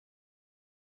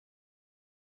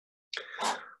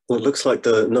Well, it looks like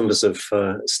the numbers have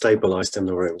stabilised in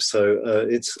the room. So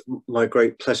it's my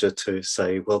great pleasure to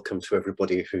say welcome to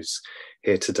everybody who's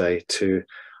here today to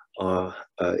our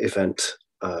event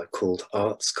called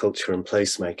Arts, Culture and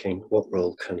Placemaking, What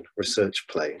Role Can Research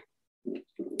Play?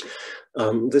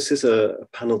 This is a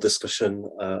panel discussion,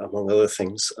 among other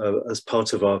things, as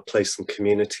part of our Place and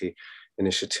Community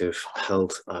initiative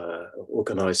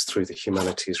organised through the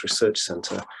Humanities Research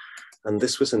Centre. And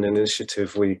this was an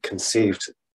initiative we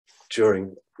conceived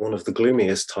during one of the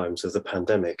gloomiest times of the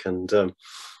pandemic. And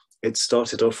it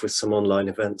started off with some online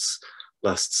events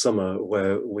last summer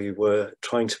where we were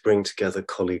trying to bring together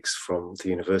colleagues from the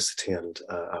university and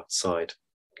outside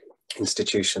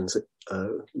institutions,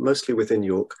 mostly within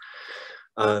York,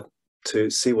 to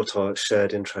see what our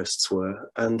shared interests were.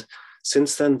 And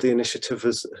since then, the initiative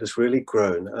has really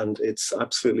grown, and it's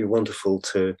absolutely wonderful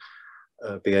to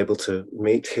be able to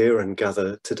meet here and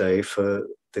gather today for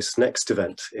this next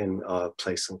event in our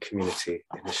Place and Community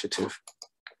initiative.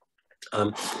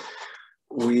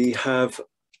 We have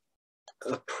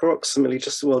approximately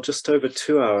just over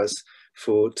 2 hours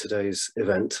for today's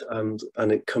event,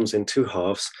 and it comes in two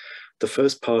halves. The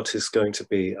first part is going to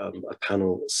be a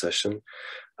panel session,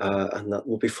 and that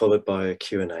will be followed by a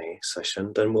Q&A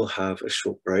session. Then we'll have a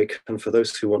short break, and for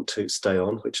those who want to stay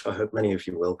on, which I hope many of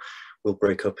you will, we'll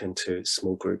break up into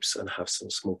small groups and have some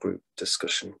small group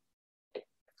discussion.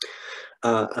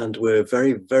 And we're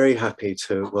very, very happy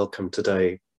to welcome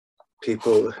today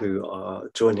people who are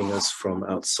joining us from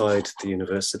outside the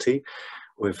university.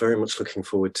 We're very much looking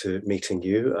forward to meeting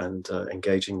you and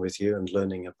engaging with you and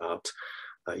learning about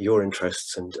your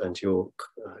interests and your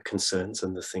concerns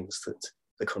and the things that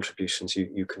the contributions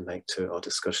you can make to our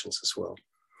discussions as well.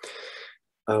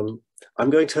 I'm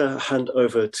going to hand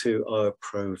over to our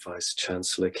Pro-Vice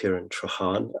Chancellor, Kieran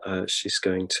Trahan. She's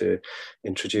going to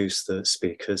introduce the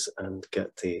speakers and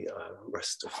get the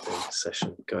rest of the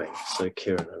session going. So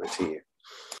Kieran, over to you.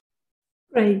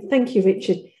 Great, thank you,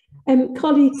 Richard.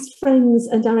 Colleagues, friends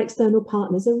and our external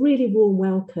partners, a really warm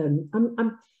welcome.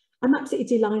 I'm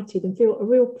absolutely delighted and feel a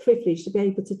real privilege to be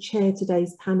able to chair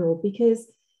today's panel,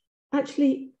 because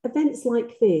actually events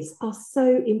like this are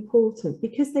so important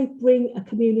because they bring a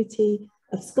community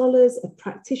of scholars, of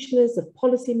practitioners, of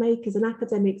policymakers and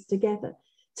academics together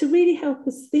to really help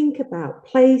us think about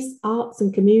place, arts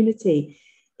and community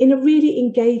in a really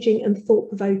engaging and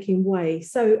thought-provoking way.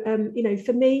 So, you know,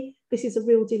 for me, this is a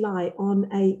real delight on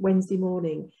a Wednesday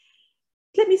morning.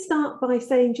 Let me start by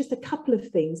saying just a couple of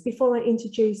things before I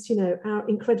introduce, you know, our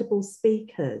incredible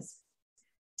speakers.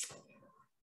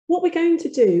 What we're going to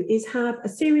do is have a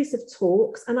series of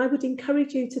talks, and I would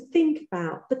encourage you to think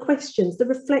about the questions, the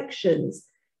reflections,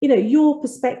 you know, your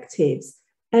perspectives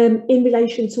in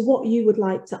relation to what you would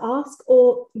like to ask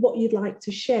or what you'd like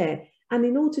to share. And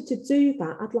in order to do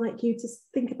that, I'd like you to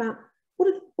think about what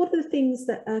are the things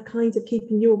that are kind of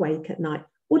keeping you awake at night?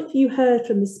 What have you heard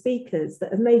from the speakers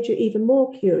that have made you even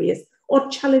more curious or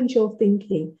challenge your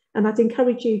thinking? And I'd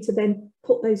encourage you to then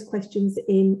put those questions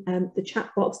in the chat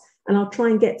box, and I'll try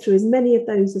and get through as many of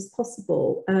those as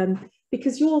possible,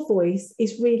 because your voice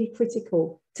is really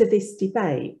critical to this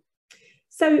debate.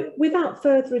 So without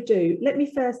further ado, let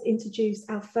me first introduce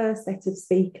our first set of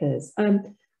speakers.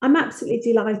 I'm absolutely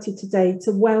delighted today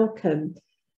to welcome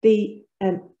the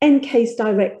NCACE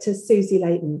Director, Suzie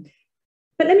Leighton.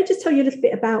 But let me just tell you a little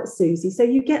bit about Suzie, so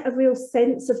you get a real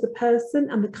sense of the person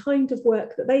and the kind of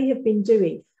work that they have been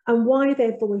doing and why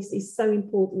their voice is so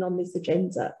important on this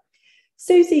agenda.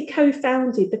 Suzie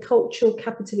co-founded the Cultural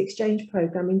Capital Exchange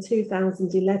Programme in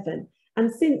 2011,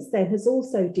 and since then has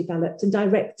also developed and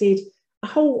directed a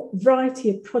whole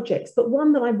variety of projects, but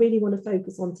one that I really want to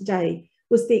focus on today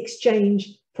was the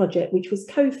Exchange Project, which was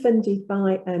co-funded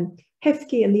by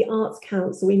HEFCE and the Arts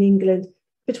Council in England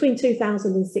between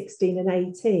 2016 and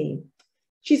 18.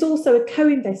 She's also a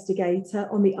co-investigator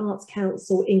on the Arts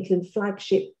Council England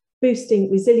flagship Boosting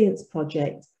Resilience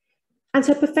project. And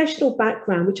her professional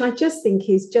background, which I just think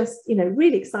is just, you know,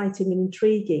 really exciting and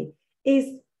intriguing, is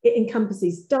it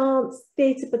encompasses dance,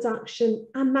 theatre production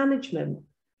and management.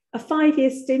 A 5-year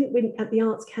stint at the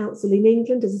Arts Council in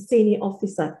England as a senior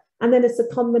officer, and then a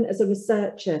secondment as a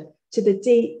researcher to the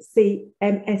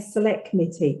DCMS Select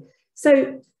Committee.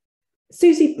 So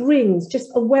Suzie brings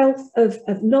just a wealth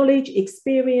of knowledge,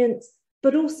 experience,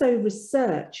 but also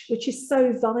research, which is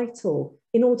so vital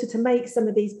in order to make some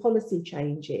of these policy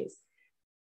changes.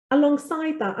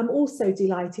 Alongside that, I'm also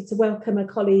delighted to welcome a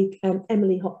colleague,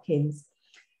 Emily Hopkins.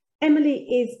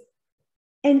 Emily is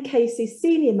NCACE's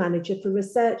Senior Manager for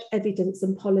Research, Evidence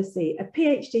and Policy, a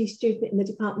PhD student in the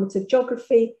Department of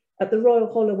Geography at the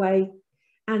Royal Holloway,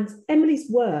 And Emily's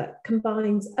work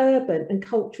combines urban and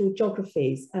cultural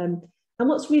geographies. And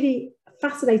what's really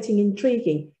fascinating,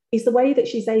 intriguing, is the way that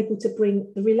she's able to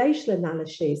bring the relational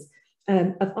analysis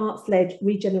of arts-led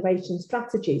regeneration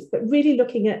strategies, but really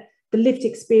looking at the lived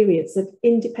experience of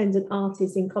independent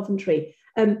artists in Coventry,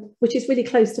 which is really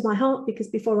close to my heart, because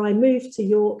before I moved to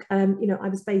York, I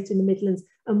was based in the Midlands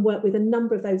and worked with a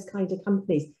number of those kind of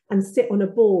companies and sit on a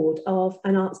board of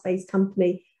an arts-based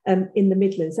company in the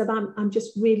Midlands. So I'm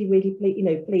just really,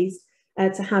 really pleased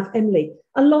to have Emily.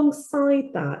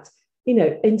 Alongside that,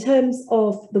 in terms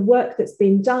of the work that's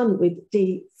been done with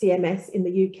DCMS in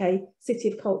the UK, City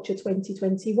of Culture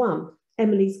 2021,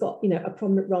 Emily's got, a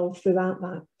prominent role throughout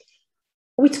that.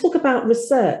 We talk about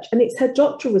research, and it's her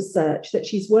doctoral research that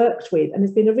she's worked with and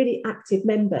has been a really active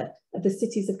member of the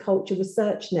Cities of Culture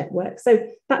Research Network. So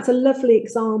that's a lovely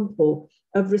example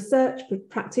of research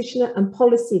practitioner and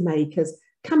policy makers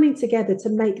coming together to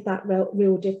make that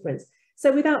real difference.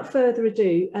 So without further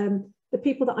ado, the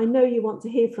people that I know you want to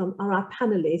hear from are our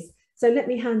panelists. So let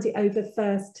me hand it over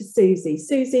first to Suzie.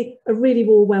 Suzie, a really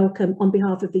warm welcome on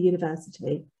behalf of the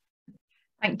university.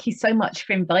 Thank you so much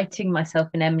for inviting myself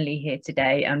and Emily here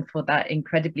today, and for that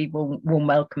incredibly warm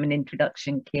welcome and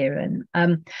introduction, Kieran.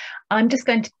 I'm just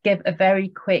going to give a very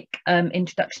quick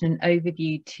introduction and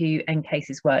overview to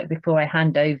NCACE's work before I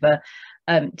hand over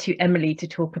to Emily to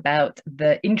talk about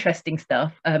the interesting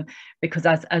stuff, because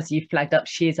as you flagged up,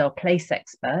 she is our place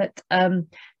expert.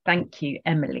 Thank you,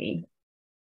 Emily.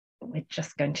 We're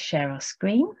just going to share our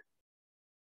screen.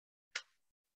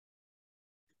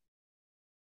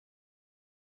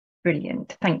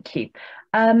 Brilliant, thank you.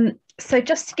 So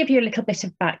just to give you a little bit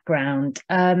of background,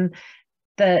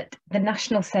 that the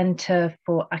National Centre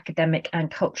for Academic and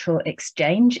Cultural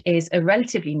Exchange is a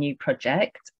relatively new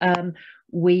project.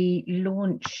 We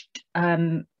launched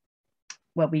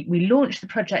we launched the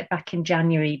project back in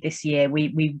January this year.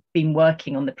 We've been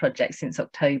working on the project since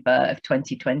October of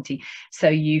 2020. So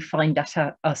you find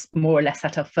us more or less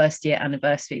at our first year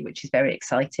anniversary, which is very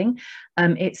exciting.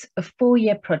 It's a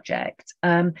 4-year project,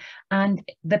 and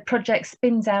the project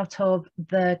spins out of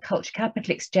the Culture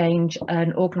Capital Exchange,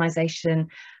 an organisation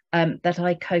that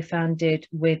I co-founded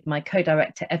with my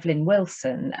co-director Evelyn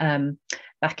Wilson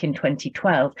back in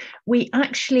 2012. We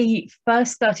actually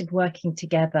first started working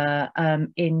together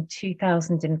in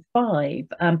 2005.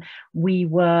 We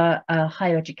were a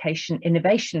higher education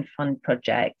innovation fund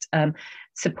project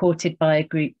supported by a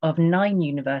group of 9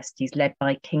 universities led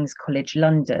by King's College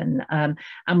London.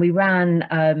 And we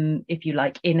ran, if you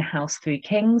like, in-house through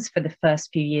King's for the first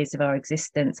few years of our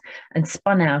existence, and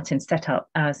spun out and set up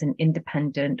as an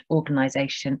independent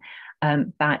organisation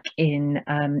back in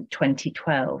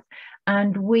 2012.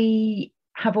 And we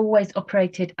have always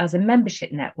operated as a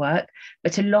membership network,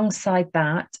 but alongside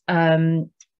that,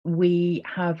 we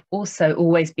have also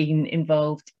always been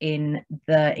involved in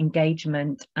the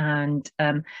engagement and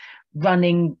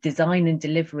running, design and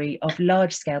delivery of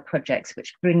large-scale projects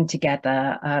which bring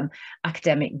together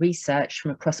academic research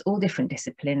from across all different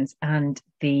disciplines and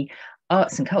the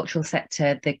arts and cultural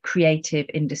sector, the creative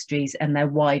industries and their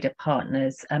wider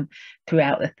partners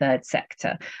throughout the third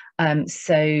sector.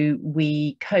 So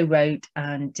we co-wrote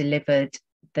and delivered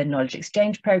the Knowledge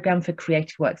Exchange Programme for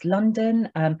Creative Works London,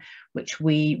 which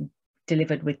we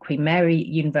delivered with Queen Mary,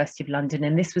 University of London,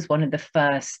 and this was one of the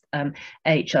first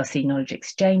HRC Knowledge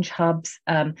Exchange hubs.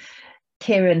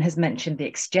 Kieran has mentioned the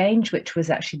Exchange, which was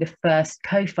actually the first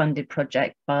co-funded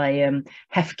project by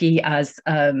HEFCE, as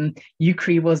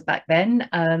UCRI was back then,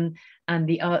 and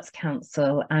the Arts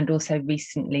Council, and also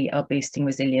recently our Boosting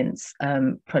Resilience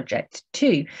project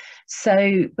too.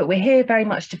 So, but we're here very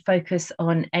much to focus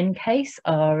on NCACE,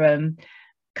 our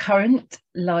current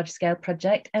large-scale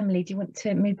project. Emily, do you want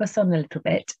to move us on a little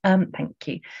bit? Thank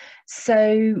you.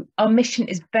 So our mission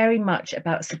is very much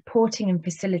about supporting and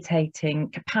facilitating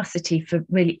capacity for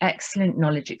really excellent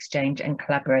knowledge exchange and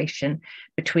collaboration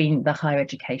between the higher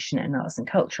education and arts and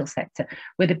cultural sector,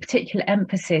 with a particular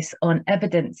emphasis on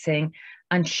evidencing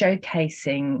and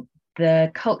showcasing the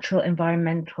cultural,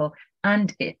 environmental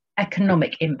and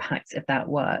economic impacts of that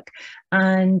work.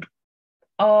 And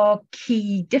our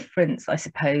key difference, I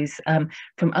suppose,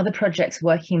 from other projects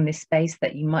working in this space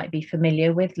that you might be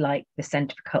familiar with, like the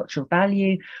Centre for Cultural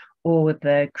Value or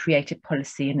the Creative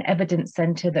Policy and Evidence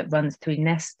Centre that runs through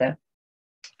Nesta,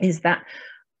 is that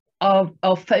our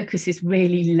focus is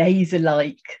really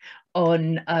laser-like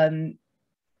on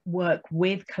work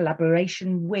with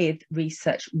collaboration, with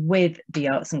research, with the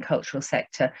arts and cultural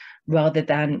sector, rather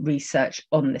than research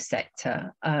on the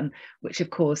sector, which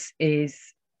of course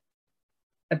is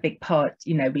a big part.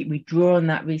 You know, we draw on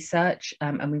that research,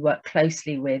 and we work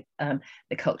closely with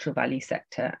the Cultural Value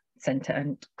Centre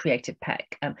and Creative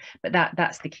PEC, but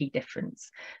that's the key difference.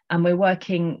 And we're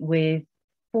working with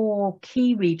 4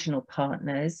 key regional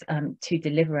partners to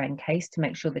deliver NCACE, to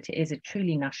make sure that it is a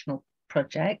truly national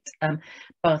project.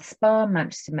 Bath Spa,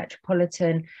 Manchester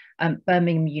Metropolitan,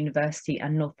 Birmingham University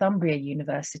and Northumbria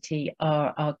University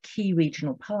are our key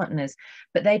regional partners,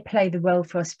 but they play the role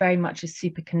for us very much as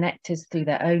super connectors through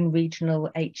their own regional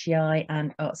HEI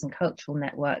and arts and cultural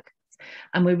network.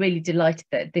 And we're really delighted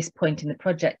that at this point in the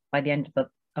project, by the end of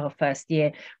our first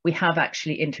year, we have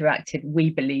actually interacted,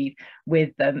 we believe, with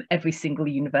every single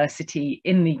university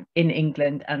in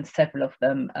England, and several of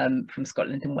them from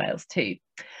Scotland and Wales too.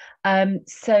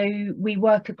 So we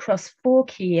work across 4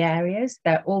 key areas.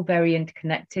 They're all very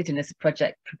interconnected, and as the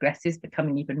project progresses,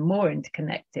 becoming even more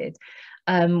interconnected.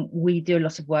 We do a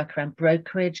lot of work around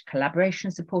brokerage,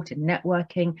 collaboration support and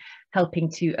networking, helping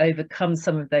to overcome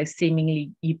some of those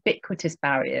seemingly ubiquitous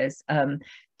barriers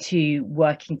to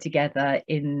working together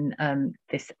in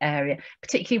this area,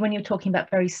 particularly when you're talking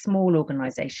about very small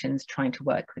organisations trying to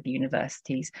work with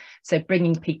universities. So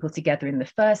bringing people together in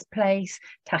the first place,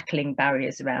 tackling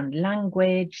barriers around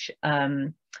language,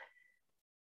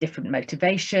 different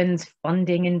motivations,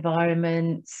 funding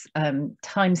environments,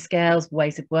 timescales,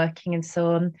 ways of working and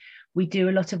so on. We do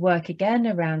a lot of work again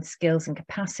around skills and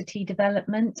capacity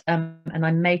development, and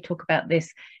I may talk about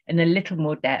this in a little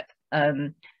more depth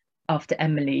after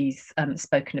Emily's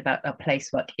spoken about our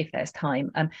place work, if there's time,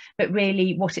 but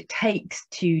really what it takes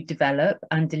to develop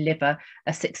and deliver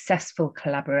a successful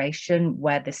collaboration,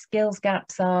 where the skills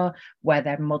gaps are, where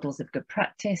there are models of good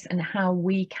practice, and how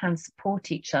we can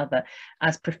support each other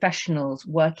as professionals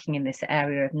working in this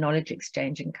area of knowledge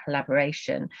exchange and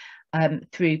collaboration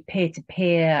through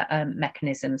peer-to-peer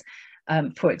mechanisms.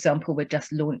 For example, we're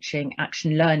just launching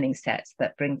action learning sets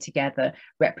that bring together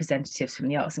representatives from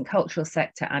the arts and cultural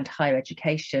sector and higher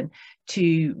education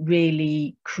to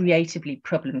really creatively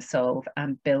problem solve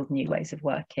and build new ways of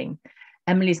working.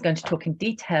 Emily is going to talk in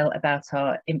detail about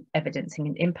our evidencing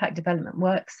and impact development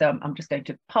work, so I'm just going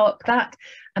to park that.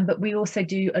 But we also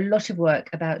do a lot of work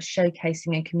about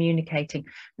showcasing and communicating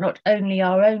not only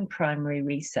our own primary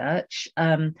research,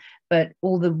 but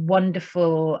all the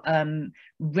wonderful,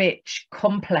 rich,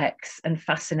 complex and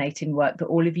fascinating work that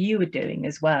all of you are doing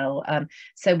as well.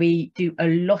 So we do a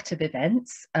lot of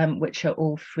events, which are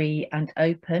all free and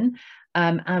open.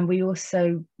 And we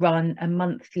also run a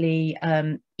monthly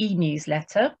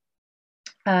e-newsletter,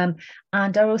 and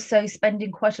are also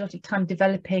spending quite a lot of time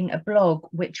developing a blog,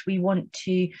 which we want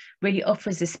to really offer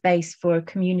as a space for a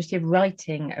community of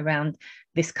writing around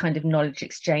this kind of knowledge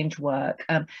exchange work,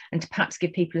 and to perhaps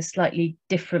give people a slightly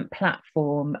different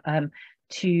platform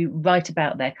to write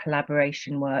about their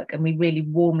collaboration work. And we really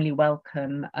warmly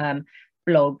welcome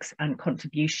blogs and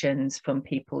contributions from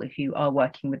people who are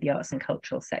working with the arts and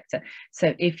cultural sector.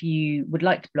 So if you would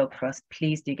like to blog for us,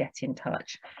 please do get in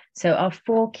touch. So our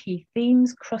 4 key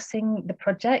themes crossing the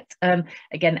project.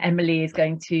 Again, Emily is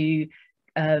going to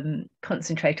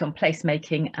concentrate on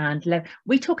placemaking, and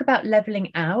we talk about levelling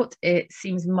out. It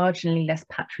seems marginally less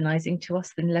patronising to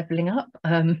us than levelling up,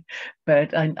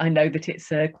 but I know that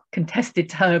it's a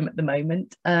contested term at the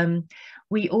moment.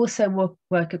 We also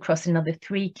work across another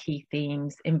 3 key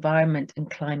themes: environment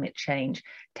and climate change,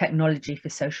 technology for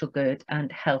social good, and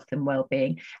health and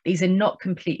well-being. These are not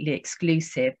completely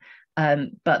exclusive,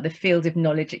 but the field of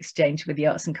knowledge exchange with the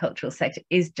arts and cultural sector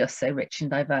is just so rich and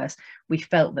diverse. We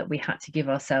felt that we had to give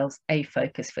ourselves a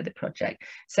focus for the project.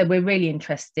 So we're really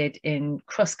interested in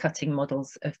cross-cutting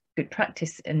models of good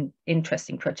practice and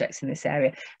interesting projects in this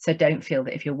area. So don't feel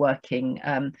that if you're working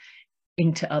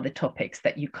into other topics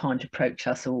that you can't approach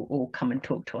us or come and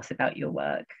talk to us about your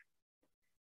work.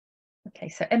 Okay,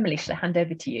 so Emily, shall I hand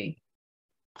over to you?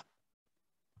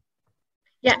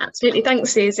 Yeah, absolutely.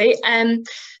 Thanks, Suzie.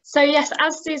 So yes,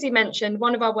 as Suzie mentioned,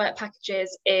 one of our work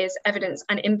packages is evidence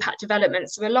and impact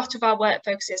development. So a lot of our work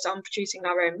focuses on producing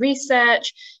our own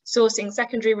research, sourcing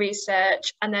secondary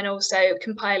research, and then also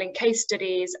compiling case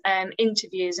studies,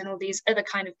 interviews, and all these other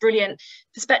kind of brilliant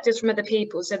perspectives from other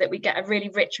people, so that we get a really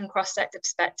rich and cross-sector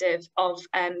perspective of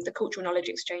the cultural knowledge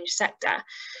exchange sector.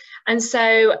 And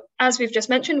so, as we've just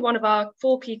mentioned, one of our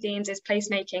 4 key themes is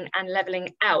placemaking and levelling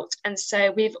out. And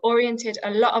so we've oriented a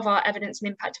lot of our evidence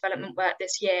and impact development work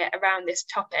this year around this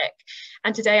topic.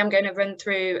 And today I'm going to run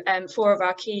through 4 of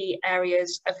our key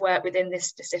areas of work within this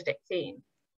specific theme.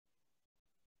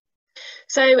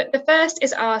 So the first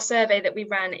is our survey that we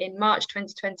ran in March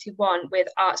 2021 with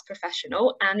Arts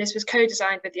Professional, and this was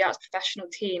co-designed with the Arts Professional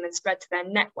team and spread to their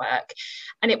network.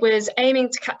 And it was aiming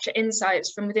to capture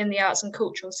insights from within the arts and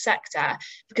cultural sector,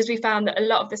 because we found that a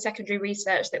lot of the secondary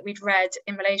research that we'd read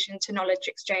in relation to knowledge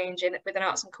exchange with an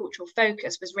arts and cultural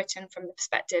focus was written from the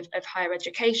perspective of higher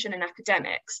education and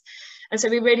academics. And so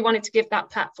we really wanted to give that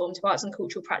platform to arts and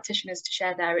cultural practitioners to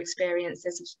share their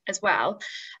experiences as well.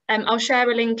 I'll share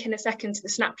a link in a second to the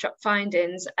snapshot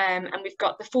findings, and we've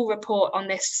got the full report on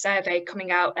this survey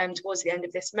coming out towards the end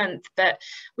of this month. But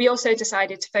we also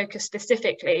decided to focus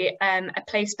specifically a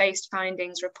place-based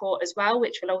findings report as well,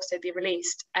 which will also be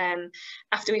released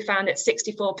after we found that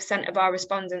 64% of our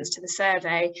respondents to the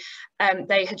survey,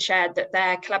 they had shared that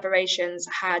their collaborations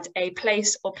had a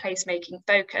place or placemaking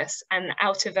focus, and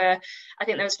out of I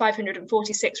think there was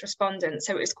 546 respondents,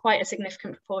 so it was quite a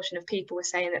significant proportion of people were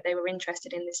saying that they were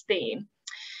interested in this theme.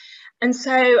 And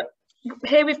so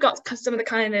here we've got some of the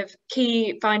kind of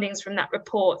key findings from that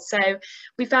report. So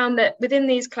we found that within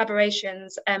these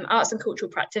collaborations, arts and cultural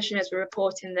practitioners were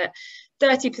reporting that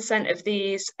 30% of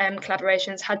these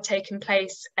collaborations had taken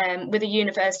place with a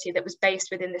university that was based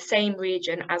within the same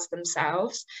region as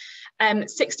themselves.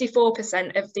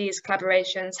 64% of these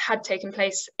collaborations had taken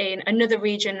place in another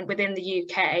region within the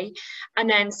UK, and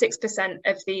then 6%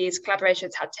 of these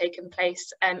collaborations had taken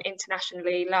place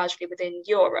internationally, largely within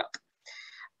Europe.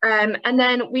 And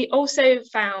then we also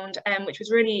found, which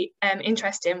was really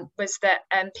interesting, was that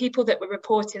people that were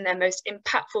reporting their most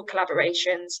impactful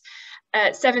collaborations,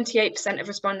 78% of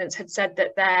respondents had said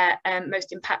that their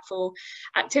most impactful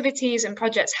activities and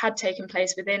projects had taken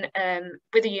place within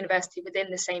with a university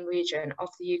within the same region of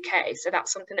the UK. So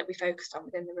that's something that we focused on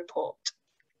within the report.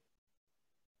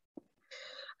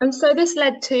 And so this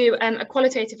led to a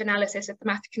qualitative analysis, a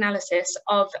thematic analysis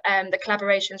of the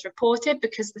collaborations reported,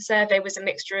 because the survey was a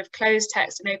mixture of closed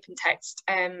text and open text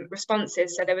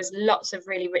responses. So there was lots of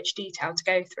really rich detail to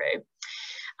go through.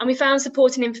 And we found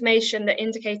supporting information that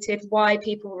indicated why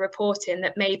people were reporting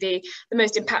that maybe the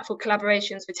most impactful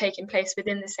collaborations were taking place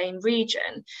within the same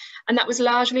region. And that was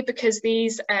largely because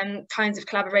these kinds of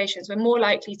collaborations were more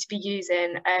likely to be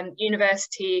using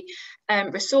university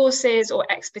resources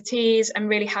or expertise and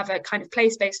really have a kind of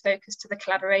place-based focus to the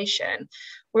collaboration.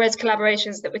 Whereas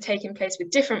collaborations that were taking place with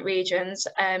different regions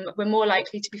were more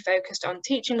likely to be focused on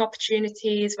teaching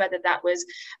opportunities, whether that was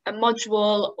a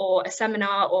module or a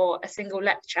seminar or a single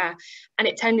lecture. And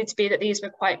it tended to be that these were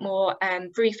quite more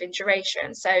brief in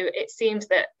duration. So it seems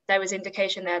that there was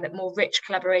indication there that more rich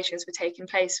collaborations were taking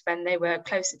place when they were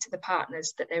closer to the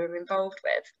partners that they were involved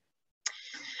with.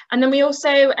 And then we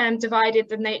also divided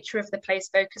the nature of the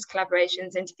place-focused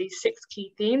collaborations into these 6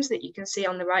 key themes that you can see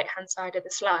on the right-hand side of the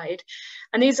slide.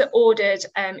 And these are ordered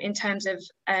in terms of,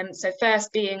 so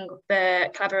first being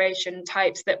the collaboration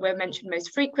types that were mentioned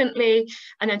most frequently,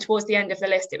 and then towards the end of the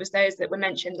list, it was those that were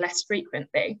mentioned less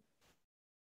frequently.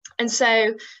 And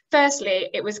so firstly,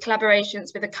 it was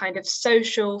collaborations with a kind of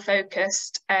social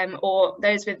focused or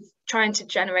those with trying to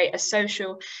generate a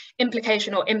social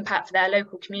implication or impact for their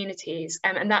local communities.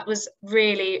 And that was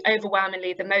really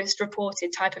overwhelmingly the most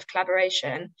reported type of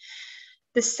collaboration.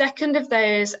 The second of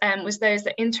those was those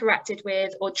that interacted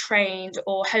with or trained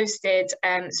or hosted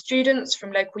students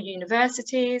from local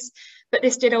universities, but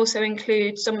this did also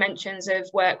include some mentions of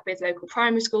work with local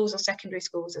primary schools or secondary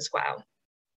schools as well.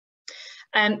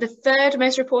 The third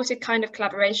most reported kind of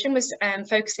collaboration was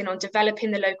focusing on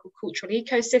developing the local cultural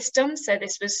ecosystem. So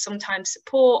this was sometimes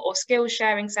support or skills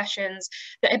sharing sessions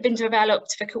that had been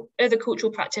developed for other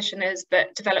cultural practitioners,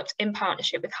 but developed in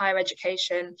partnership with higher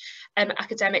education,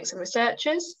 academics and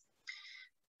researchers.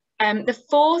 The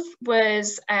fourth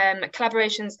was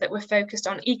collaborations that were focused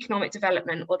on economic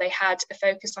development, or they had a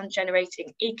focus on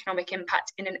generating economic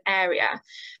impact in an area.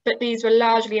 But these were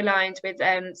largely aligned with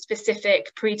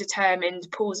specific predetermined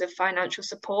pools of financial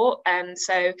support.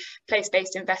 So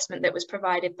place-based investment that was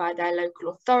provided by their local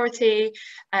authority,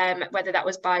 whether that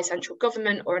was by central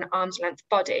government or an arm's length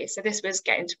body. So this was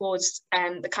getting towards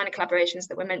the kind of collaborations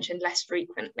that were mentioned less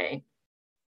frequently.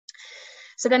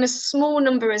 So then a small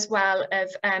number as well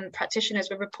of practitioners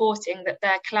were reporting that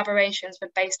their collaborations were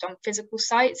based on physical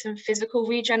sites and physical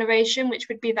regeneration, which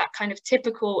would be that kind of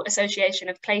typical association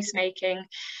of placemaking.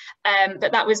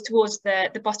 But that was towards the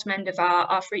bottom end of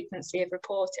our frequency of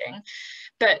reporting.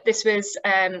 But this was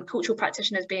cultural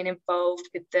practitioners being involved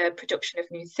with the production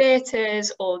of new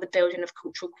theatres or the building of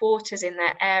cultural quarters in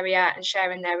their area and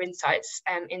sharing their insights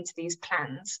into these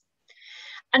plans.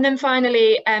 And then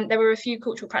finally, there were a few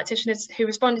cultural practitioners who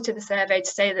responded to the survey to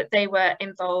say that they were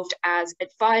involved as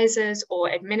advisors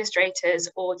or administrators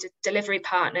or delivery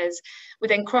partners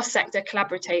within cross-sector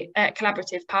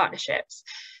collaborative partnerships.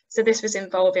 So this was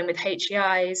involving with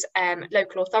HEIs,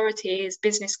 local authorities,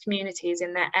 business communities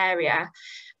in their area.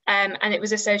 And it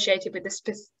was associated with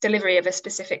the delivery of a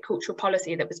specific cultural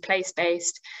policy that was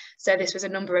place-based. So this was a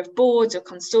number of boards or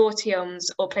consortiums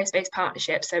or place-based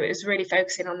partnerships. So it was really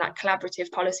focusing on that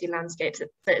collaborative policy landscape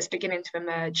that is beginning to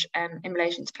emerge in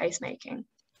relation to placemaking.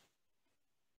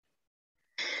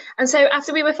 And so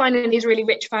after we were finding these really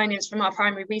rich findings from our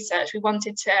primary research, we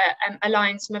wanted to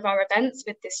align some of our events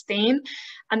with this theme.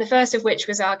 And the first of which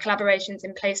was our Collaborations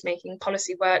in Placemaking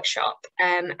Policy Workshop.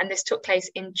 And this took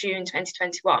place in June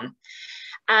 2021.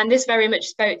 And this very much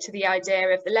spoke to the idea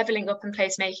of the levelling up and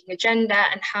placemaking agenda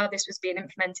and how this was being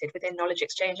implemented within knowledge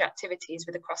exchange activities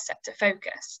with a cross-sector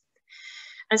focus.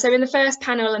 And so in the first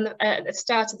panel and at the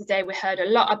start of the day, we heard a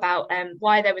lot about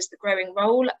why there was the growing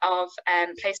role of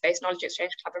place-based knowledge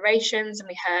exchange collaborations. And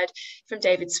we heard from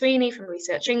David Sweeney from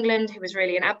Research England, who was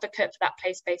really an advocate for that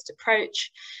place-based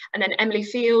approach. And then Emily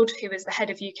Field, who was the head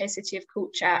of UK City of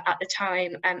Culture at the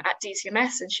time at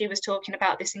DCMS. And she was talking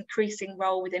about this increasing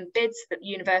role within bids that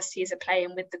universities are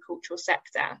playing with the cultural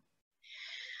sector.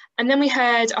 And then we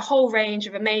heard a whole range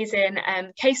of amazing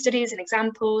case studies and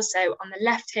examples. So on the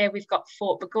left here, we've got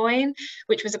Fort Burgoyne,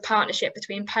 which was a partnership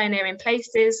between Pioneering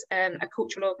Places, a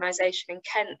cultural organisation in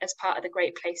Kent as part of the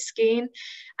Great Place scheme.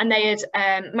 And they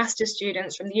had master's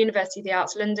students from the University of the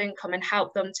Arts London come and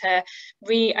help them to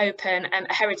reopen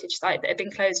a heritage site that had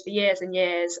been closed for years and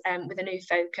years with a new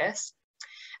focus.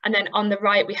 And then on the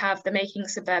right, we have the Making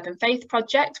Suburban Faith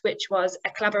project, which was a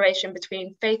collaboration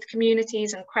between faith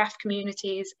communities and craft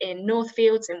communities in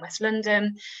Northfields in West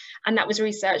London. And that was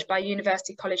researched by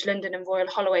University College London and Royal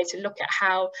Holloway to look at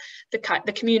how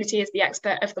the community is the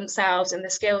expert of themselves and the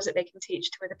skills that they can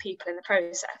teach to other people in the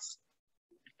process.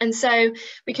 And so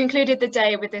we concluded the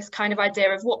day with this kind of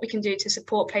idea of what we can do to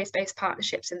support place-based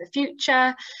partnerships in the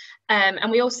future.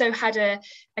 And we also had a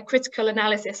critical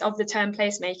analysis of the term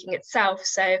placemaking itself.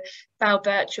 So Val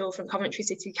Birchall from Coventry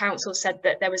City Council said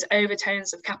that there was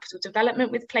overtones of capital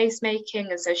development with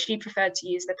placemaking, and so she preferred to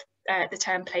use the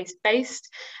term place-based,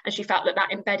 and she felt that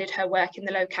that embedded her work in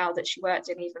the locale that she worked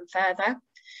in even further.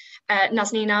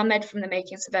 Nazneen Ahmed from the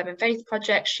Making Suburban Faith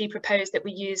project, she proposed that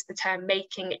we use the term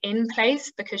making in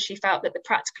place because she felt that the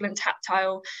practical and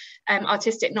tactile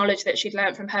artistic knowledge that she'd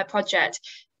learned from her project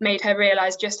made her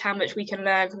realise just how much we can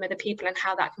learn from other people and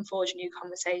how that can forge new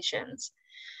conversations.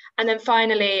 And then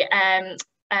finally,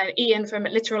 Ian from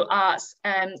Literal Arts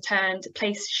turned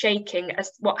place shaking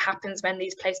as what happens when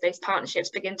these place-based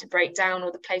partnerships begin to break down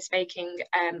or the placemaking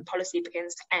policy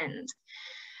begins to end.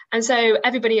 And so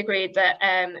everybody agreed that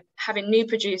having new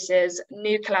producers,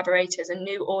 new collaborators and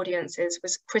new audiences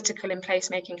was critical in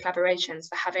placemaking collaborations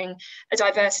for having a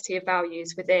diversity of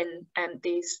values within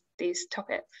these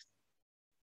topics.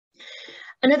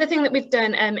 Another thing that we've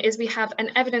done is we have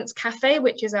an evidence cafe,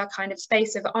 which is our kind of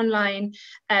space of an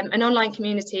online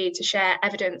community to share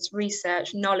evidence,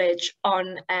 research, knowledge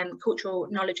on cultural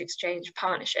knowledge exchange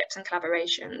partnerships and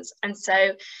collaborations. And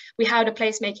so we held a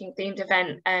placemaking themed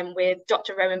event with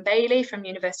Dr. Rowan Bailey from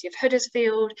University of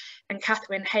Huddersfield and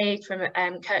Catherine Haig from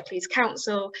Kirklees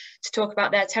Council to talk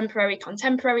about their temporary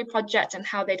contemporary project and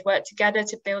how they'd worked together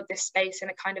to build this space in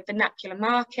a kind of vernacular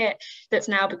market that's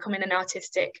now becoming an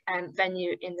artistic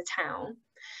venue in the town.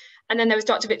 And then there was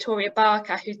Dr. Victoria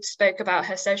Barker, who spoke about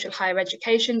her social higher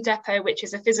education depot, which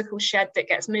is a physical shed that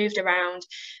gets moved around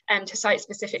to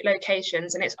site-specific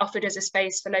locations, and it's offered as a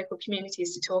space for local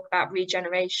communities to talk about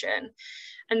regeneration.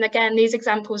 And again, these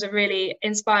examples are really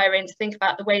inspiring to think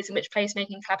about the ways in which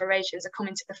placemaking collaborations are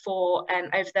coming to the fore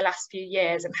over the last few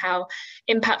years and how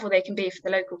impactful they can be for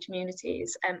the local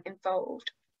communities involved.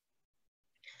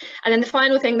 And then the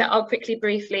final thing that I'll quickly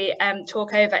briefly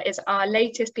talk over is our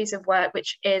latest piece of work,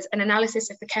 which is an analysis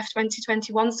of the KEF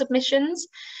 2021 submissions.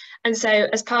 And so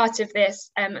as part of this,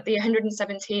 the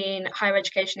 117 higher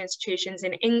education institutions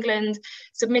in England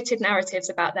submitted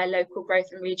narratives about their local growth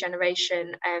and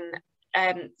regeneration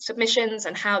submissions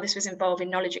and how this was involving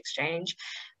knowledge exchange.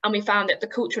 And we found that the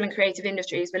cultural and creative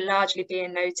industries were largely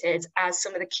being noted as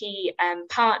some of the key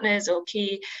partners or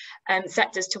key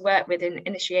sectors to work with in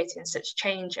initiating such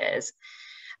changes.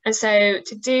 And so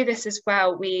to do this as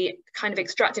well, we kind of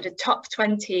extracted a top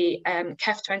 20 KEF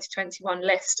 2021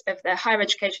 list of the higher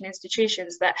education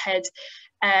institutions that had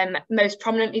most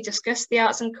prominently discussed the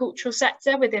arts and cultural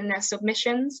sector within their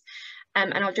submissions.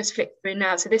 And I'll just flick through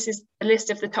now. So this is a list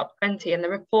of the top 20 and the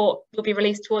report will be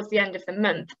released towards the end of the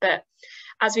month. But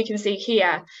as we can see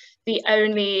here, the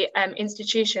only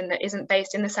institution that isn't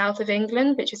based in the south of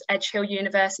England, which is Edge Hill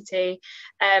University.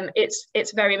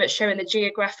 It's very much showing the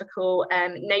geographical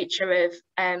nature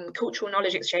of cultural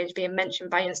knowledge exchange being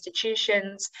mentioned by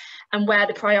institutions and where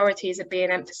the priorities are being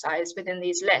emphasised within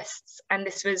these lists. And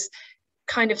this was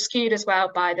kind of skewed as well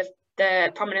by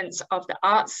the prominence of the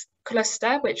arts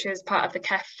cluster, which is part of the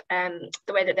KEF,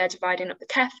 the way that they're dividing up the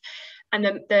KEF. And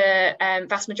the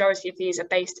vast majority of these are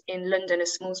based in London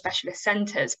as small specialist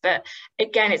centres. But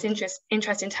again, it's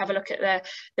interesting to have a look at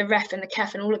the REF and the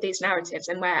KEF and all of these narratives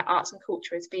and where arts and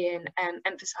culture is being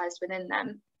emphasised within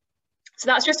them. So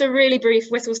that's just a really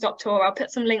brief whistle-stop tour. I'll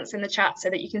put some links in the chat so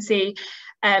that you can see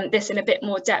this in a bit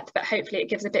more depth, but hopefully it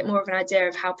gives a bit more of an idea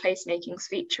of how placemaking's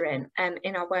featuring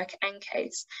in our work at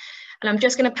NCACE. And I'm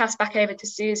just going to pass back over to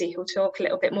Suzie, who'll talk a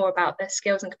little bit more about the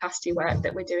skills and capacity work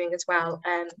that we're doing as well,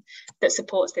 that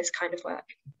supports this kind of work.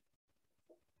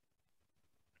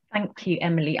 Thank you,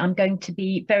 Emily. I'm going to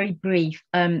be very brief.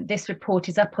 This report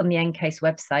is up on the NCACE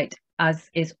website, as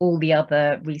is all the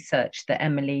other research that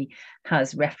Emily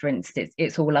has referenced.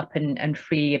 It's all up and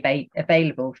free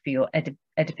available for your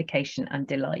edification and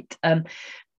delight.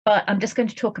 But I'm just going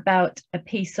to talk about a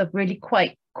piece of really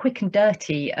quite quick and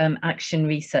dirty action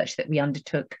research that we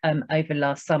undertook over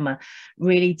last summer,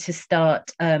 really to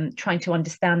start trying to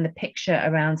understand the picture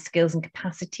around skills and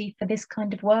capacity for this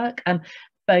kind of work,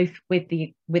 both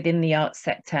within the arts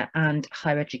sector and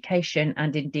higher education,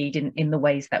 and indeed in the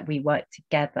ways that we work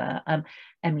together.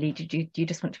 Emily, do you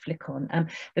just want to flick on?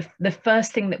 The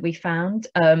first thing that we found,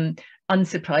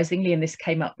 unsurprisingly, and this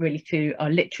came up really through our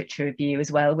literature review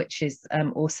as well, which is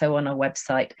also on our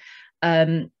website,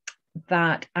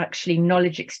 that actually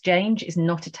knowledge exchange is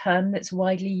not a term that's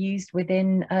widely used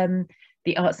within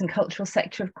the arts and cultural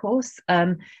sector, of course.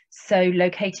 So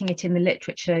locating it in the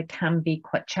literature can be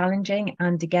quite challenging.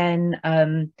 And again,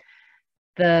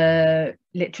 the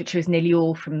literature is nearly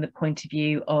all from the point of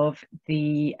view of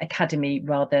the academy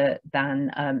rather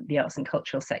than the arts and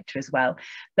cultural sector as well.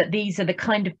 But these are the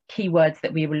kind of keywords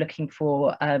that we were looking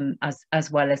for,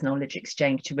 as well as knowledge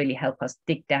exchange, to really help us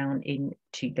dig down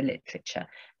into the literature.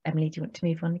 Emily, do you want to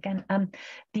move on again?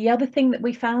 The other thing that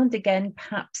we found, again,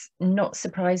 perhaps not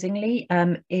surprisingly,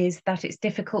 is that it's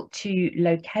difficult to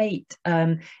locate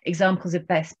examples of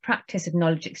best practice of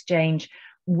knowledge exchange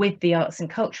with the arts and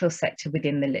cultural sector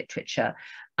within the literature.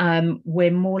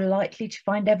 We're more likely to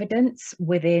find evidence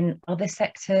within other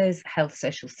sectors, health,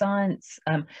 social science,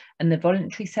 and the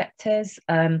voluntary sectors.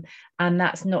 And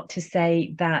that's not to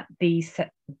say that these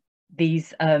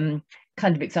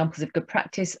kind of examples of good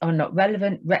practice are not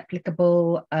relevant,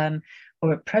 replicable,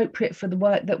 or appropriate for the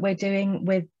work that we're doing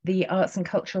with the arts and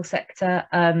cultural sector.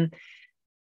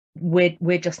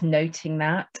 We're just noting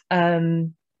that.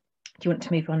 Do you want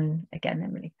to move on again,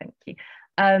 Emily? Thank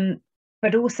you.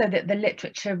 But also that the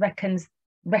literature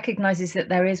recognises that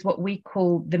there is what we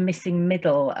call the missing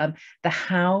middle, the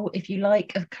how, if you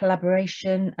like, of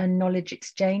collaboration and knowledge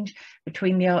exchange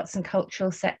between the arts and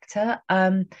cultural sector.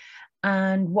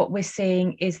 And what we're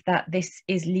seeing is that this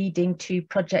is leading to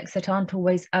projects that aren't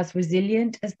always as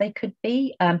resilient as they could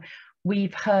be.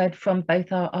 We've heard from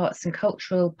both our arts and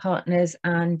cultural partners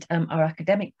and our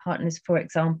academic partners, for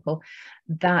example,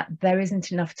 that there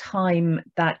isn't enough time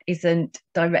that isn't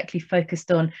directly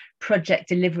focused on project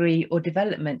delivery or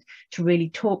development to really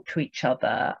talk to each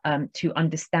other, to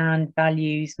understand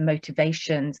values,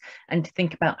 motivations, and to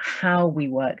think about how we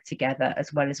work together,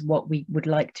 as well as what we would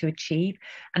like to achieve.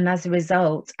 And as a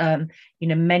result,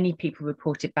 many people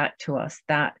reported back to us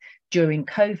that during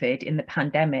COVID, in the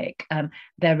pandemic,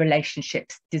 their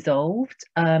relationships dissolved,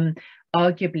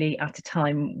 arguably at a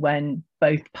time when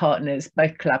both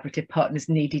collaborative partners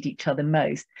needed each other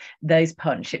most. Those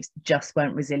partnerships just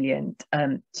weren't resilient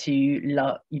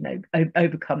to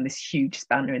overcome this huge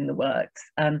spanner in the works.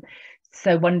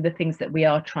 So one of the things that we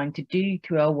are trying to do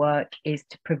through our work is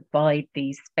to provide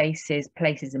these spaces,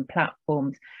 places and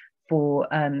platforms for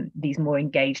these more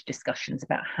engaged discussions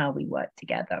about how we work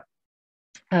together.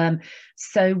 One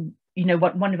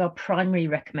of our primary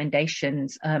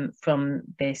recommendations from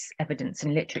this evidence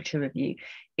and literature review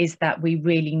is that we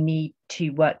really need to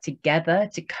work together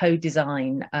to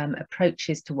co-design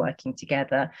approaches to working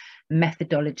together,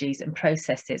 methodologies and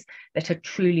processes that are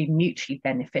truly mutually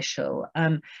beneficial,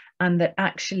 and that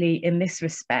actually in this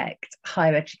respect,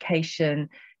 higher education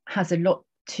has a lot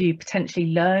to potentially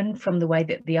learn from the way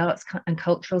that the arts and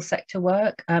cultural sector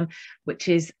work, which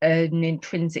is an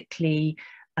intrinsically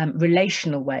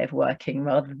relational way of working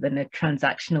rather than a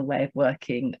transactional way of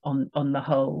working on the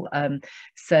whole.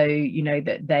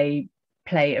 That they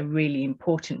play a really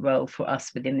important role for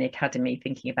us within the academy,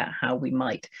 thinking about how we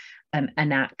might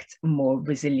enact more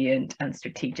resilient and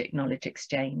strategic knowledge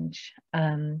exchange.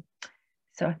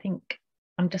 So I think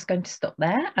I'm just going to stop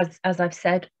there. As I've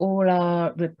said, all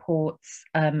our reports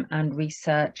and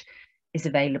research is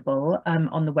available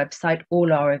on the website.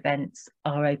 All our events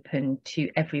are open to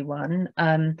everyone.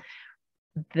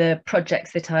 The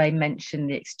projects that I mentioned,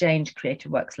 the Exchange, Creative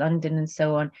Works London and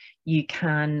so on, you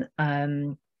can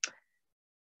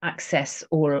access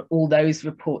all those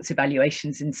reports,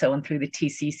 evaluations and so on through the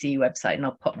TCC website, and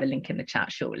I'll pop the link in the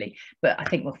chat shortly. But I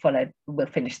think we'll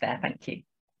finish there. Thank you.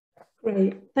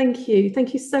 Great, thank you.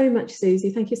 Thank you so much,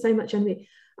 Suzie. Thank you so much, Emily.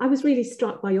 I was really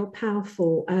struck by your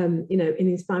powerful, you know, and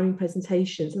inspiring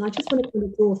presentations. And I just want to kind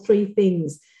of draw three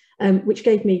things which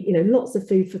gave me, you know, lots of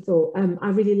food for thought. I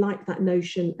really like that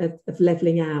notion of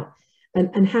levelling out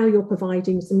and how you're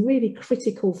providing some really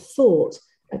critical thought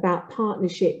about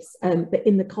partnerships, but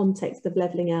in the context of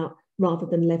levelling out rather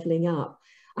than levelling up.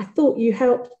 I thought you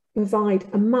helped provide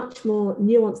a much more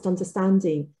nuanced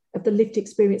understanding of the lived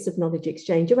experience of knowledge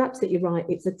exchange. You're absolutely right.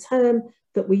 It's a term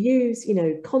that we use, you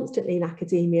know, constantly in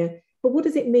academia, but what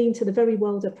does it mean to the very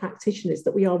world of practitioners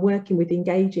that we are working with,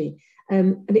 engaging?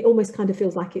 And it almost kind of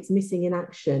feels like it's missing in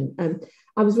action.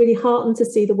 I was really heartened to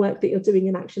see the work that you're doing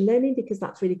in action learning, because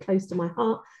that's really close to my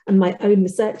heart and my own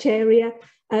research area.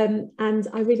 And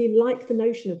I really like the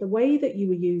notion of the way that you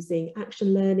were using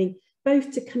action learning,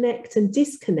 both to connect and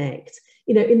disconnect,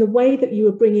 you know, in the way that you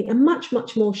were bringing a much,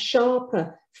 much more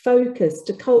sharper focus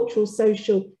to cultural,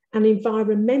 social and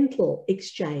environmental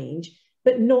exchange,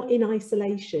 but not in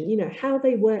isolation, you know, how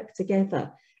they work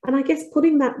together. And I guess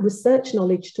putting that research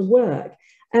knowledge to work,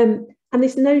 and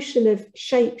this notion of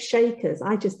shape shakers,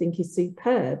 I just think is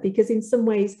superb, because in some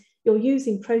ways you're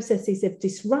using processes of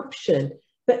disruption,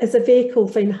 but as a vehicle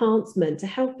for enhancement to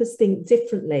help us think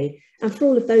differently. And for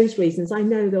all of those reasons, I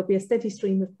know there'll be a steady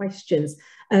stream of questions,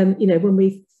 you know, when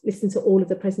we listen to all of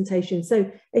the presentations.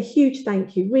 So a huge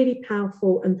thank you, really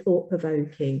powerful and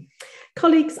thought-provoking.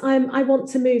 Colleagues, I want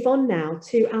to move on now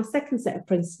to our second set of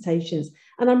presentations,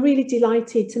 and I'm really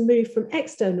delighted to move from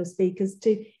external speakers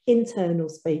to internal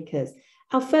speakers.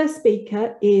 Our first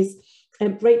speaker is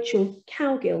Rachel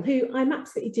Cowgill, who I'm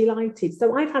absolutely delighted.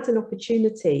 So I've had an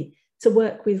opportunity to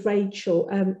work with Rachel.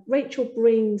 Rachel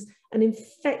brings an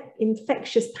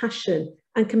infectious passion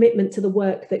and commitment to the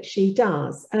work that she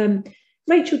does.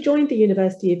 Rachel joined the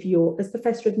University of York as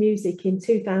Professor of Music in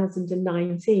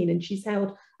 2019, and she's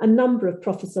held a number of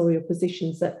professorial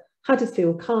positions at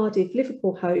Huddersfield, Cardiff,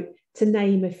 Liverpool Hope, to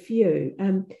name a few.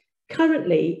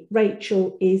 Currently,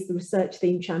 Rachel is the Research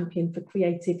Theme Champion for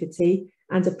Creativity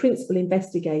and a Principal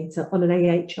Investigator on an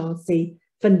AHRC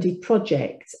funded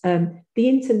project, the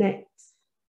Internet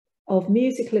of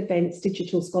Musical Events,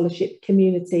 Digital Scholarship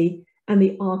Community and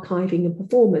the Archiving and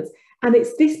Performance. And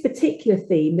it's this particular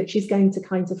theme that she's going to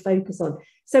kind of focus on.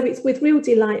 So it's with real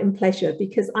delight and pleasure,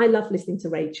 because I love listening to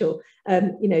Rachel.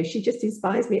 You know, she just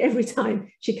inspires me every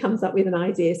time she comes up with an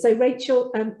idea. So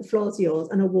Rachel, the floor's yours,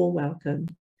 and a warm welcome.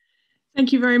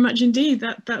 Thank you very much indeed.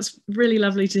 That's really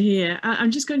lovely to hear. I'm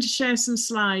just going to share some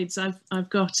slides. I've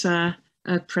got a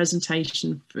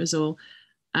presentation for us all.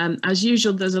 As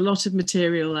usual, there's a lot of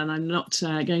material, and I'm not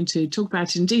going to talk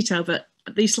about it in detail, but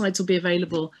these slides will be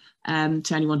available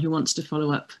to anyone who wants to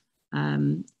follow up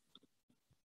after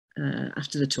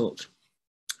the talk.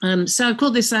 So I've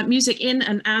called this Music in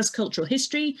and as Cultural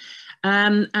History,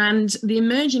 and the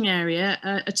emerging area,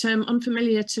 a term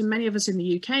unfamiliar to many of us in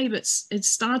the UK, but it's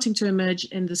starting to emerge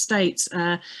in the States,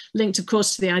 linked of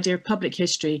course to the idea of public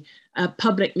history,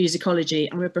 public musicology.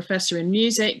 I'm a professor in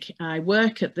music. I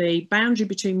work at the boundary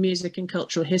between music and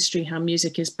cultural history, how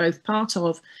music is both part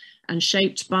of and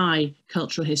shaped by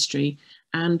cultural history.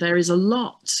 And there is a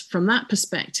lot from that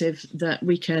perspective that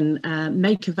we can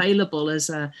make available as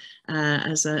a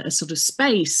sort of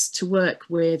space to work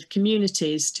with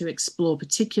communities to explore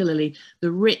particularly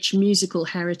the rich musical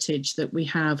heritage that we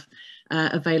have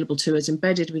available to us,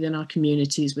 embedded within our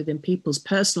communities, within people's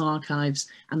personal archives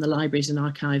and the libraries and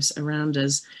archives around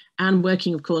us, and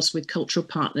working of course with cultural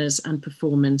partners and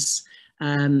performance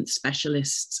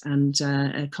specialists and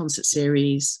concert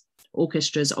series,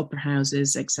 orchestras, opera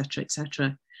houses, etc.,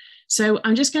 etc. So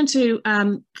I'm just going to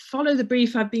follow the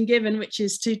brief I've been given, which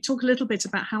is to talk a little bit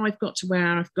about how I've got to where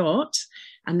I've got,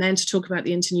 and then to talk about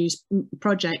the Internews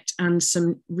project and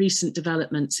some recent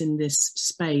developments in this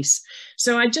space.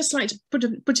 So I'd just like to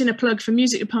put in a plug for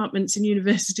music departments in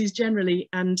universities generally,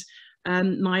 and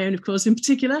my own, of course, in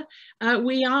particular.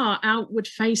 We are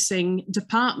outward-facing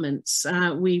departments.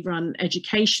 We run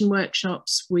education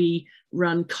workshops, we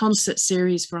run concert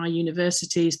series for our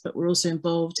universities, but we're also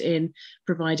involved in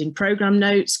providing programme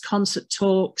notes, concert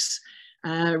talks,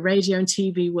 radio and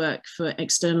TV work for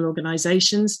external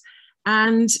organisations.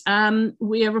 And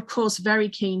we are, of course, very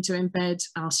keen to embed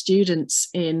our students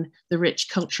in the rich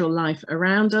cultural life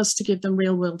around us, to give them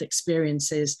real-world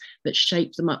experiences that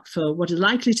shape them up for what are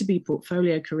likely to be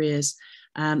portfolio careers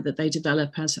that they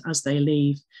develop as they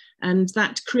leave. And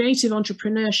that creative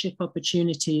entrepreneurship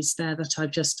opportunities there that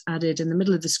I've just added in the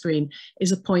middle of the screen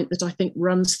is a point that I think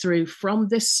runs through from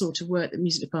this sort of work that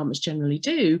music departments generally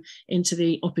do into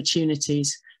the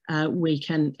opportunities we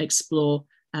can explore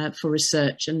for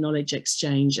research and knowledge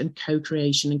exchange and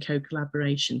co-creation and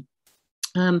co-collaboration.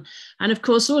 And of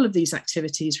course, all of these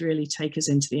activities really take us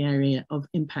into the area of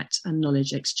impact and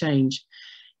knowledge exchange.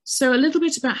 So a little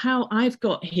bit about how I've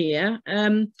got here.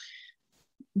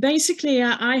 Basically,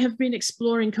 I have been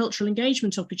exploring cultural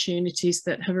engagement opportunities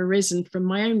that have arisen from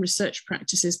my own research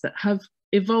practices that have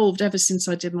evolved ever since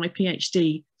I did my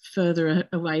PhD, further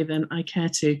away than I care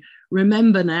to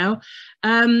remember now.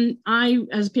 I,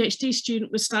 as a PhD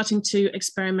student, was starting to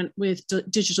experiment with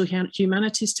digital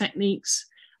humanities techniques,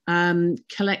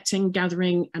 collecting,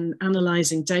 gathering and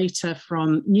analysing data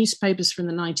from newspapers from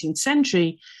the 19th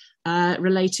century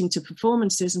relating to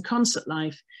performances and concert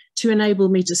life, to enable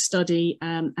me to study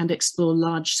and explore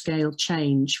large-scale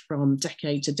change from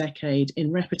decade to decade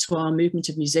in repertoire, movement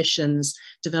of musicians,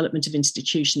 development of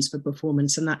institutions for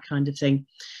performance and that kind of thing.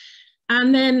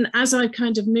 And then as I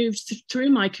kind of moved through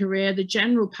my career, the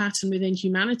general pattern within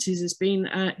humanities has been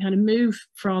a kind of move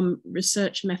from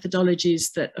research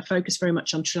methodologies that are focused very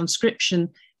much on transcription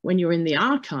when you're in the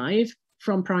archive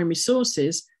from primary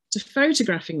sources, to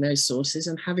photographing those sources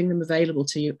and having them available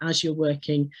to you as you're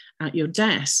working at your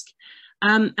desk.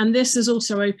 And this has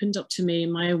also opened up to me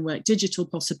in my own work digital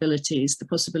possibilities, the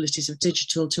possibilities of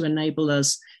digital to enable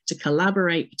us to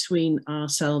collaborate between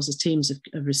ourselves as teams of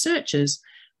researchers,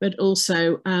 but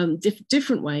also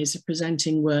different ways of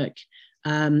presenting work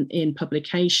in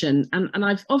publication. And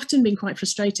I've often been quite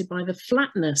frustrated by the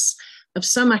flatness of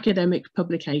some academic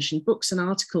publication, books and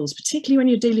articles, particularly when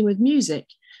you're dealing with music,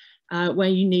 where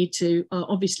you need to,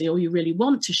 obviously, or you really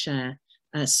want to share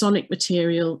sonic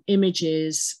material,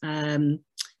 images,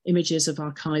 images of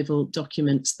archival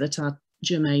documents that are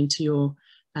germane to your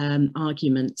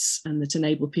arguments and that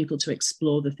enable people to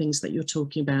explore the things that you're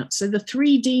talking about. So the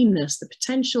 3D-ness, the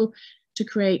potential to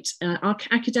create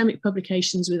academic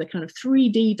publications with a kind of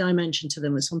 3D dimension to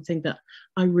them was something that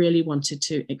I really wanted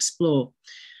to explore.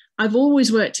 I've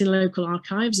always worked in local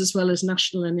archives as well as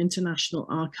national and international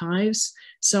archives.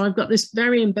 So I've got this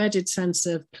very embedded sense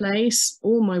of place.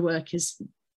 All my work is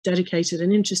dedicated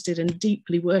and interested in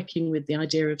deeply working with the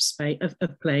idea of space,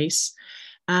 of place.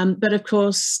 But of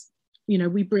course, you know,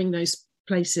 we bring those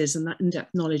places and that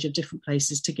in-depth knowledge of different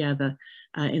places together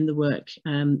in the work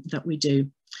that we do.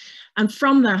 And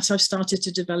from that, I've started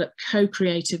to develop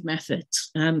co-creative methods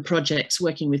projects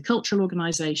working with cultural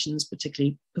organisations,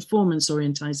 particularly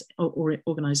performance-oriented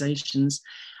organisations,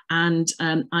 and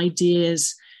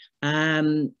ideas,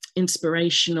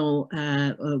 inspirational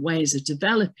ways of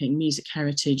developing music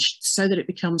heritage so that it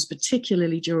becomes,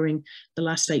 particularly during the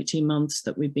last 18 months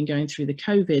that we've been going through the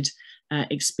COVID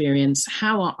experience,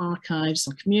 how our archives,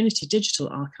 our community digital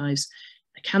archives,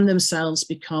 can themselves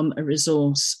become a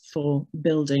resource for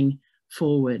building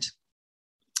forward.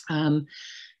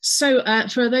 So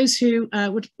for those who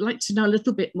would like to know a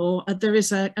little bit more, there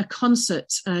is a concert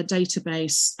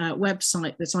database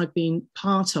website that I've been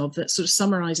part of that sort of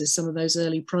summarises some of those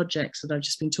early projects that I've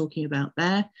just been talking about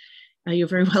there. You're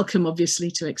very welcome,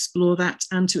 obviously, to explore that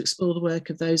and to explore the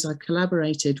work of those I've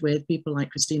collaborated with, people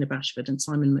like Christina Bashford and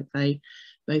Simon McVeigh,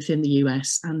 both in the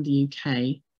US and the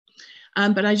UK.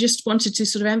 But I just wanted to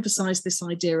sort of emphasize this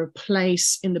idea of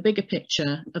place in the bigger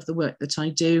picture of the work that I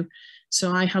do.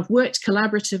 So I have worked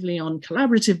collaboratively on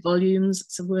collaborative volumes.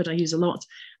 It's a word I use a lot.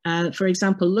 For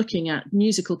example, looking at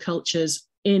musical cultures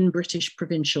in British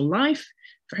provincial life,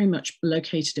 very much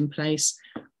located in place.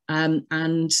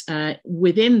 And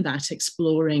within that,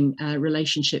 exploring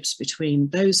relationships between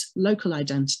those local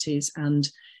identities and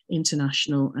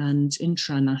international and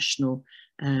intranational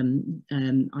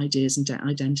ideas and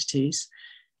identities.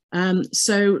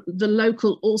 So the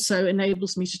local also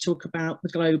enables me to talk about the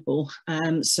global.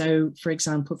 So, for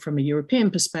example, from a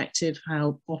European perspective,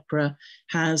 how opera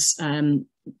has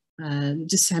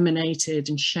disseminated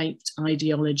and shaped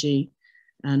ideology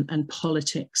and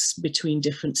politics between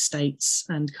different states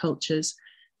and cultures,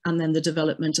 and then the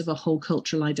development of a whole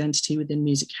cultural identity within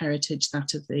music heritage,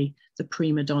 that of the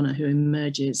prima donna who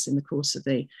emerges in the course of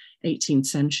the 18th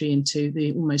century into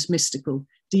the almost mystical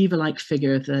diva-like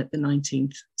figure of the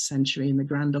 19th century in the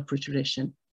grand opera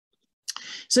tradition.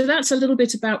 So that's a little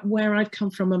bit about where I've come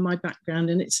from and my background,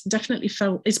 and it's definitely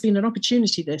it's been an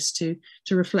opportunity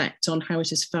to reflect on how it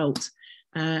has felt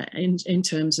in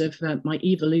terms of my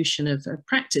evolution of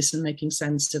practice and making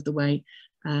sense of the way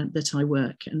that I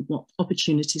work and what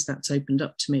opportunities that's opened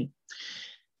up to me.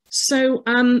 So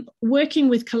working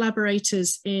with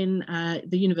collaborators in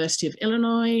the University of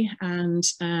Illinois and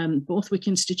Borthwick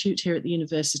Institute here at the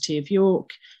University of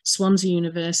York, Swansea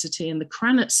University, and the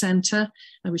Cranach Centre,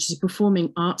 which is a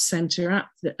performing arts centre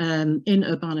in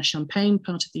Urbana-Champaign,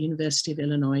 part of the University of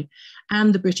Illinois,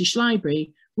 and the British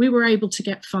Library, we were able to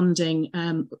get funding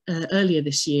earlier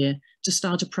this year to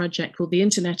start a project called the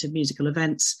Internet of Musical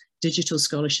Events, Digital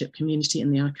Scholarship Community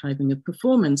and the Archiving of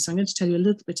Performance. I'm going to tell you a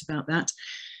little bit about that.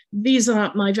 These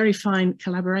are my very fine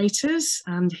collaborators,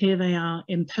 and here they are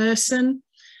in person.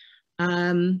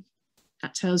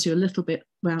 That tells you a little bit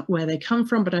about where they come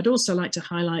from, but I'd also like to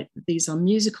highlight that these are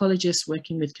musicologists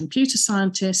working with computer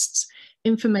scientists,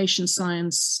 information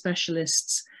science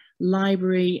specialists,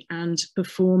 library and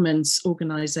performance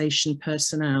organisation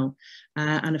personnel.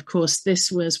 And of course,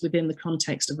 this was within the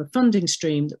context of a funding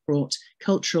stream that brought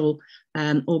cultural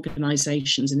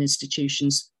organisations and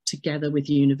institutions together with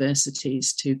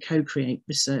universities to co-create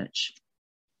research.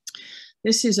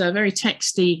 This is a very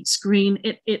texty screen.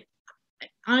 It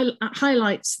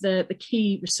highlights the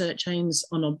key research aims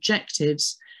on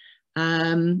objectives.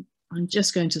 I'm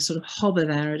just going to sort of hover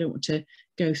there. I don't want to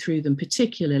go through them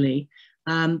particularly,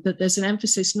 but there's an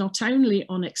emphasis not only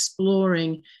on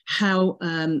exploring how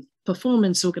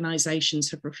performance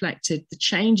organisations have reflected the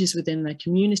changes within their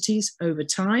communities over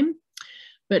time,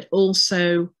 but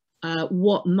also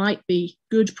what might be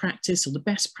good practice or the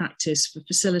best practice for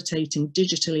facilitating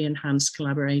digitally enhanced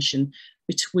collaboration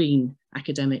between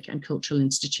academic and cultural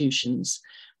institutions.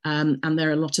 And there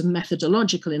are a lot of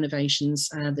methodological innovations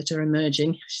that are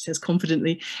emerging, she says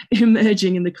confidently,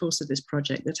 emerging in the course of this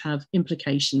project that have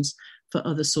implications for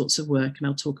other sorts of work, and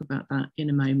I'll talk about that in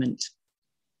a moment.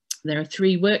 There are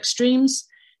 3 work streams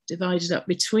divided up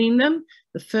between them.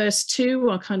 The first 2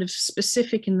 are kind of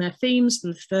specific in their themes,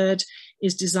 and the third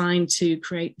is designed to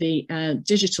create the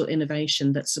digital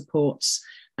innovation that supports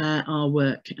our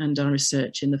work and our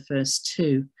research in the first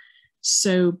 2.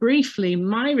 So briefly,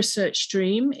 my research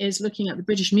stream is looking at the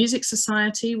British Music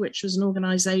Society, which was an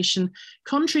organisation,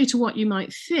 contrary to what you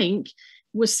might think,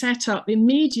 was set up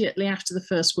immediately after the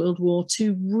First World War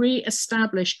to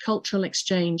re-establish cultural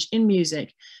exchange in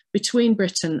music between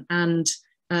Britain and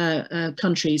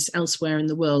countries elsewhere in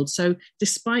the world. So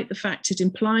despite the fact it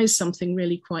implies something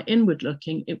really quite inward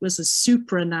looking, it was a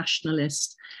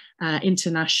supranationalist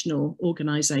international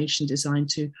organisation designed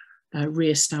to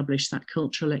re-establish that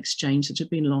cultural exchange that had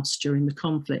been lost during the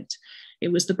conflict.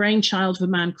 It was the brainchild of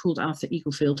a man called Arthur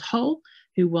Eaglefield Hull,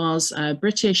 who was a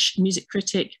British music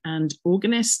critic and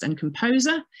organist and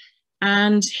composer.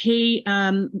 And he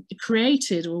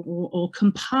created or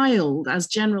compiled as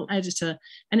general editor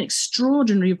an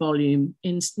extraordinary volume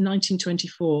in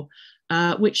 1924,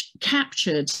 which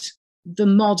captured the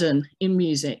modern in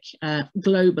music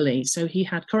globally. So he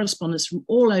had correspondents from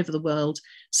all over the world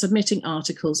submitting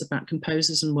articles about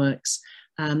composers and works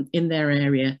in their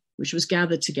area, which was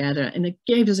gathered together, and it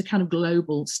gave us a kind of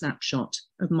global snapshot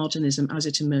of modernism as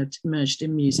it emerged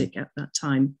in music at that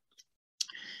time.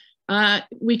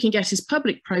 We can get his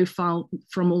public profile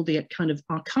from all the kind of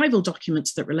archival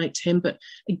documents that relate to him. But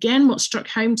again, what struck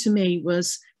home to me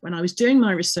was when I was doing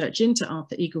my research into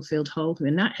Arthur Eaglefield Hull, who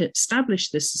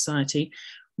established this society,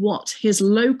 what his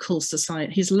local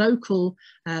society, his local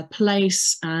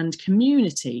place and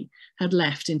community had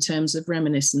left in terms of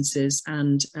reminiscences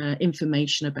and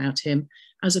information about him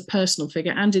as a personal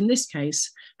figure. And in this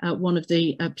case, one of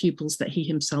the pupils that he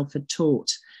himself had taught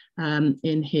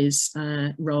in his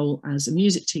role as a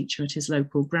music teacher at his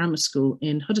local grammar school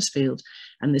in Huddersfield.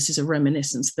 And this is a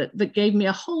reminiscence that gave me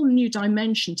a whole new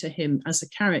dimension to him as a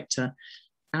character,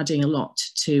 adding a lot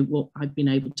to what I've been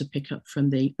able to pick up from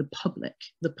the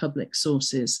public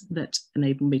sources that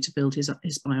enabled me to build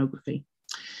his biography.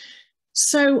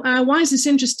 So why is this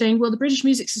interesting? Well, the British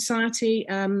Music Society,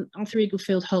 Arthur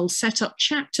Eaglefield Hull set up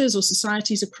chapters or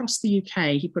societies across the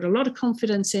UK. He put a lot of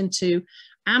confidence into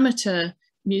amateur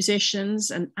musicians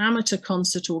and amateur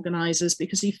concert organisers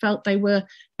because he felt they were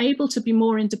able to be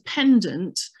more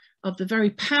independent of the very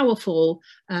powerful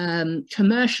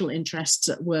commercial interests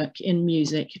at work in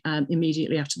music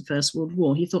immediately after the First World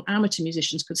War. He thought amateur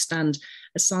musicians could stand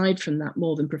aside from that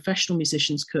more than professional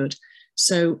musicians could.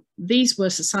 So these were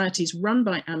societies run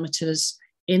by amateurs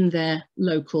in their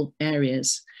local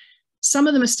areas. Some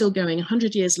of them are still going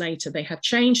 100 years later. They have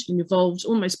changed and evolved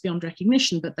almost beyond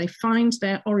recognition, but they find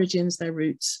their origins, their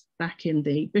roots back in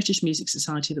the British Music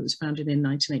Society that was founded in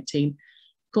 1918.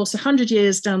 Of course, 100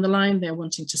 years down the line, they're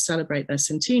wanting to celebrate their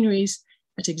centenaries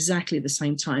at exactly the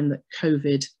same time that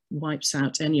COVID wipes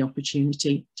out any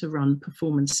opportunity to run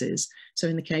performances. So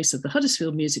in the case of the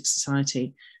Huddersfield Music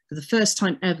Society, for the first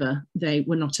time ever, they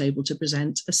were not able to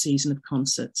present a season of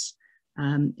concerts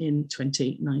in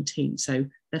 2019. So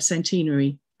their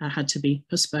centenary had to be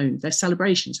postponed. Their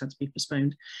celebrations had to be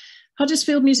postponed.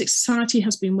 Huddersfield Music Society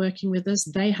has been working with us.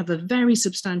 They have a very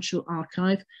substantial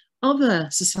archive. Other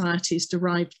societies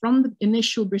derived from the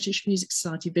initial British Music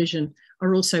Society vision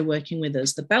are also working with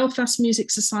us. The Belfast Music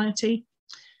Society,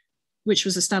 which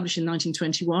was established in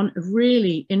 1921, a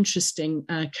really interesting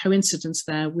coincidence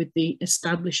there with the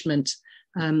establishment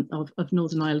of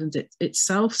Northern Ireland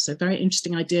itself. So very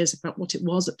interesting ideas about what it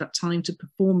was at that time to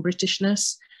perform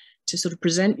Britishness, to sort of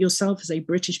present yourself as a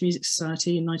British Music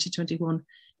Society in 1921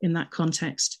 in that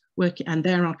context. And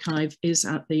their archive is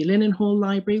at the Linen Hall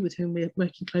Library, with whom we're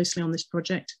working closely on this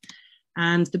project.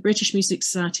 And the British Music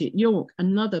Society at York,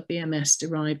 another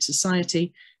BMS-derived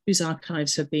society whose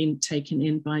archives have been taken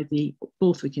in by the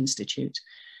Borthwick Institute.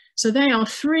 So they are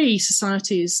three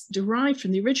societies derived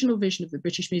from the original vision of the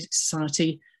British Music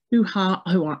Society who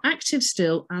are active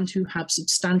still and who have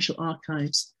substantial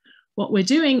archives. What we're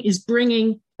doing is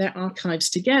bringing their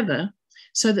archives together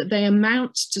so that they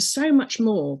amount to so much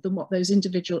more than what those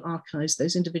individual archives,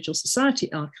 those individual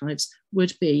society archives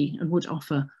would be and would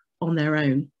offer on their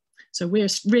own. So we're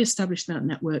re-establishing that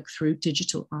network through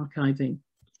digital archiving.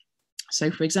 So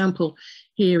for example,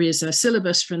 here is a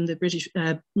syllabus from the British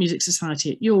Music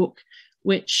Society at York,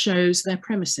 which shows their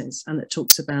premises and it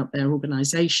talks about their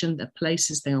organisation, their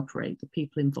places they operate, the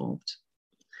people involved.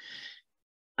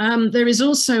 There is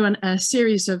also a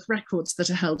series of records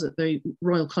that are held at the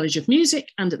Royal College of Music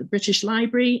and at the British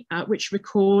Library, which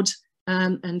record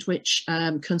and which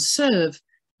conserve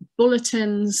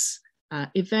bulletins,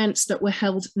 events that were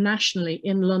held nationally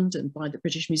in London by the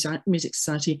British Music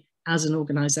Society as an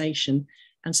organisation.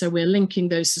 And so we're linking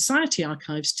those society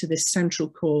archives to this central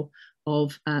core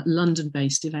of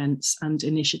London-based events and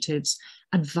initiatives,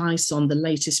 advice on the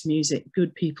latest music,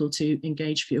 good people to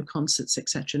engage for your concerts,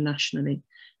 etc. nationally,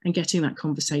 and getting that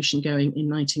conversation going in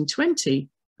 1920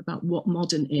 about what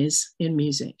modern is in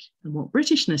music and what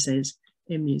Britishness is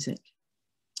in music.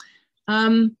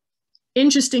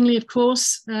 Interestingly, of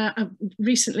course, I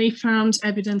recently found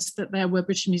evidence that there were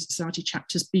British Music Society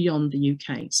chapters beyond the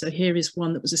UK. So here is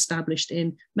one that was established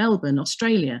in Melbourne,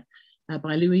 Australia,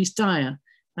 by Louise Dyer,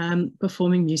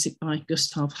 performing music by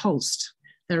Gustav Holst.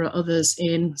 There are others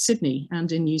in Sydney and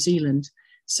in New Zealand.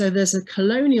 So there's a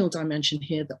colonial dimension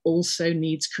here that also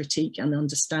needs critique and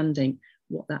understanding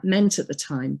what that meant at the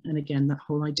time. And again, that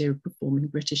whole idea of performing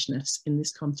Britishness in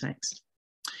this context.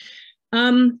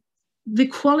 The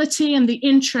quality and the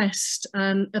interest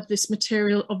of this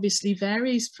material obviously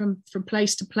varies from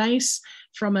place to place,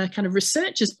 from a kind of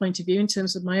researcher's point of view in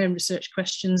terms of my own research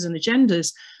questions and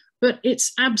agendas, but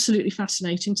it's absolutely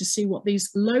fascinating to see what these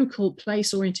local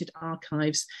place-oriented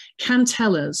archives can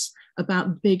tell us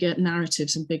about bigger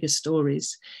narratives and bigger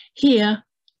stories. Here,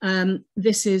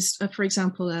 this is, for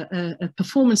example, a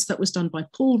performance that was done by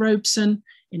Paul Robeson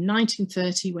in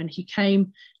 1930 when he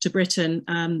came to Britain.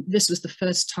 This was the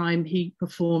first time he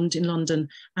performed in London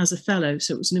as a fellow,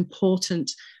 so it was an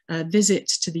important visit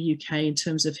to the UK in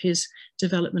terms of his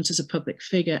development as a public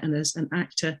figure and as an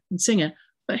actor and singer.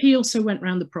 But he also went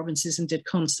around the provinces and did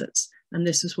concerts, and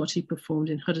this is what he performed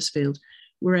in Huddersfield.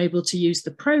 We're able to use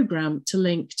the programme to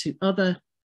link to other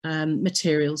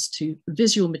materials, to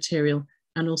visual material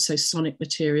and also sonic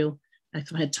material.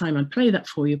 If I had time, I'd play that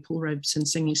for you, Paul Robeson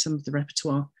singing some of the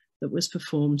repertoire that was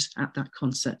performed at that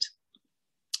concert.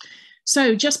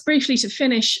 So just briefly to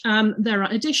finish, there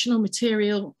are additional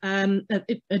material,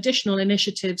 additional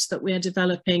initiatives that we are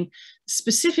developing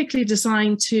specifically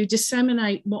designed to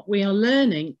disseminate what we are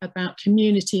learning about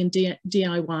community and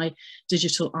DIY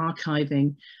digital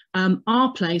archiving.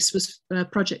 Our Place was a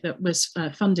project that was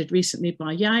funded recently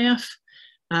by YAF,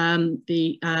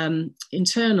 the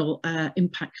internal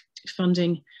impact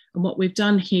funding. And what we've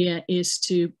done here is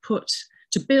to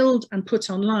build and put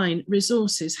online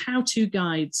resources, how-to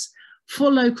guides for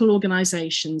local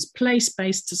organisations,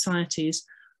 place-based societies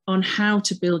on how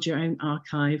to build your own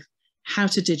archive, how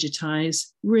to digitise,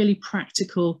 really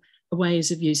practical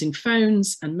ways of using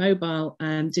phones and mobile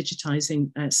and digitising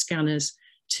scanners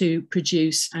to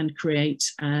produce and create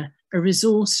a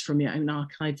resource from your own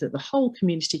archive that the whole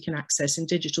community can access in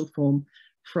digital form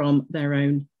from their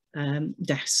own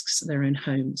desks, their own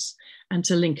homes, and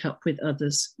to link up with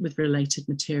others with related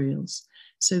materials.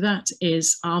 So that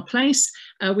is our place.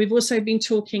 We've also been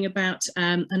talking about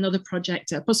another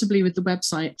project, possibly with the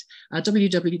website,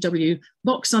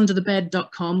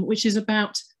 www.boxunderthebed.com, which is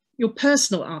about your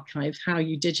personal archive, how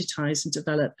you digitize and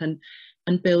develop and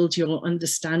build your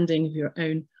understanding of your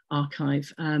own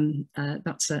archive.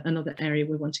 That's another area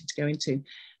we're wanting to go into.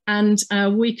 And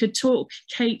we could talk,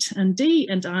 Kate and Dee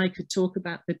and I could talk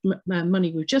about the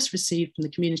money we've just received from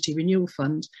the Community Renewal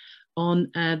Fund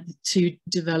on to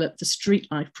develop the Street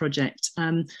Life project.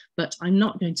 But I'm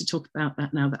not going to talk about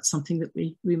that now. That's something that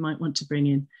we might want to bring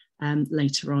in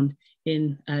later on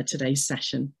in today's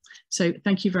session. So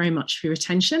thank you very much for your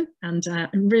attention, and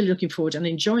I'm really looking forward and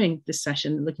enjoying this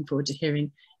session and looking forward to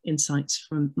hearing insights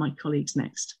from my colleagues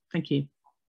next. Thank you.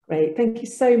 Great, thank you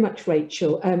so much,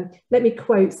 Rachel. Let me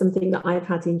quote something that I've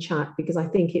had in chat because I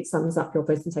think it sums up your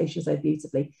presentation so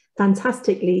beautifully.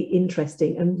 Fantastically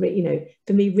interesting and, you know,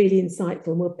 for me, really insightful.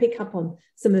 And we'll pick up on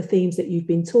some of the themes that you've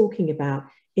been talking about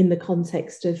in the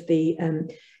context of the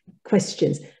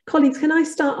questions. Colleagues, can I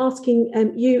start asking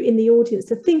you in the audience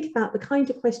to think about the kind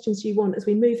of questions you want as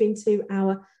we move into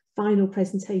our final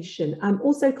presentation? I'm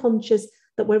also conscious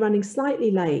that we're running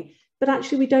slightly late, but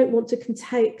actually we don't want to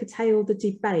curtail the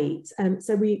debate.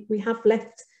 So we have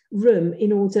left room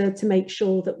in order to make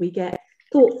sure that we get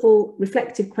thoughtful,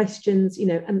 reflective questions, you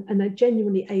know, and are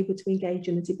genuinely able to engage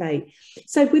in the debate.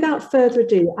 So without further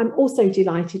ado, I'm also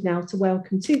delighted now to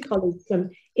welcome two colleagues from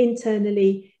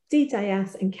internally,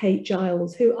 Dyas and Kate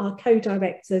Giles, who are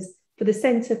co-directors for the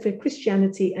Centre for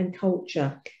Christianity and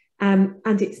Culture and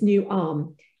its new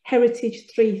arm,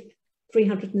 Heritage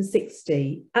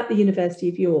 360 at the University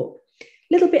of York. A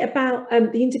little bit about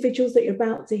the individuals that you're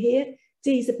about to hear.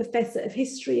 Dee's a professor of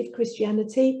history of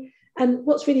Christianity, and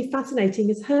what's really fascinating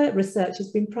is her research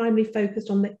has been primarily focused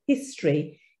on the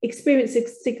history, experiencing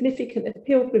significant of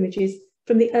pilgrimages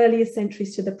from the earliest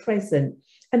centuries to the present,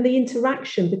 and the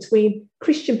interaction between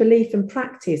Christian belief and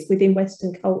practice within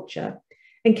Western culture.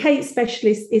 And Kate's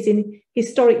specialist is in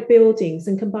historic buildings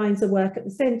and combines her work at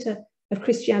the Centre of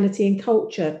Christianity and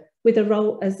Culture with a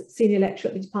role as senior lecturer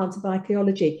at the Department of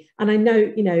Archaeology. And I know,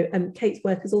 you know, Kate's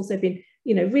work has also been,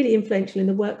 you know, really influential in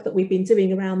the work that we've been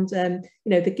doing around, you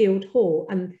know, the Guildhall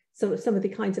and sort of some of the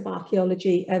kinds of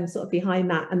archaeology sort of behind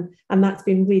that, and that's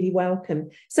been really welcome.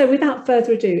 So without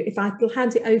further ado, if I will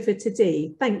hand it over to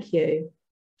Dee. Thank you.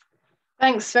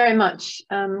 Thanks very much,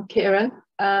 Kieran.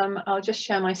 I'll just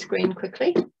share my screen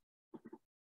quickly.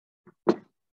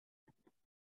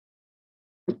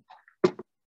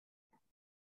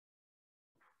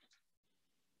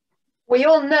 We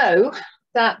all know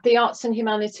that the arts and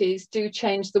humanities do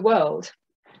change the world.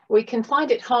 We can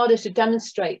find it harder to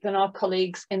demonstrate than our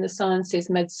colleagues in the sciences,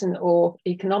 medicine, or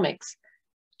economics,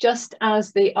 just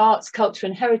as the arts, culture,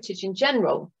 and heritage in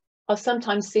general are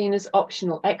sometimes seen as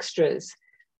optional extras,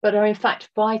 but are in fact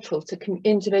vital to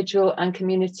individual and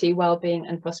community well-being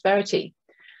and prosperity.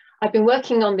 I've been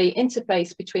working on the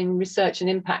interface between research and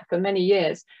impact for many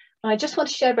years, and I just want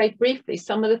to share very briefly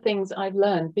some of the things I've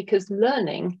learned, because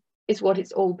learning is what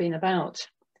it's all been about.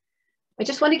 I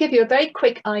just want to give you a very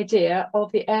quick idea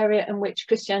of the area in which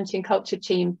Christianity and Culture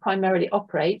team primarily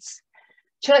operates.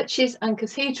 Churches and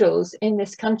cathedrals in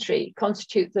this country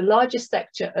constitute the largest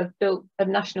sector of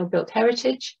national built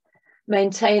heritage,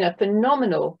 maintain a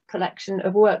phenomenal collection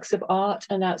of works of art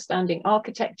and outstanding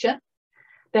architecture.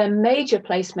 They're major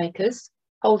placemakers,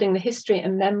 holding the history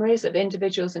and memories of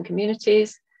individuals and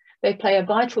communities. They play a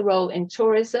vital role in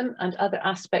tourism and other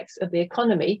aspects of the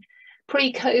economy.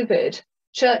 Pre-COVID,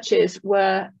 churches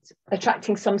were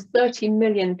attracting some 30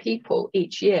 million people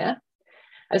each year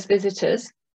as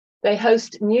visitors. They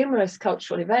host numerous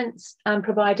cultural events and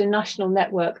provide a national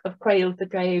network of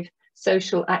cradle-to-grave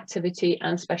social activity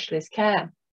and specialist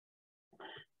care.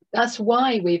 That's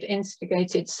why we've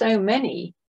instigated so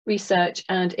many research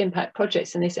and impact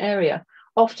projects in this area,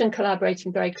 often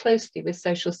collaborating very closely with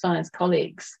social science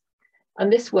colleagues.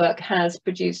 And this work has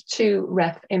produced 2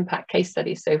 REF impact case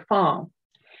studies so far.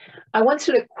 I want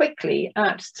to look quickly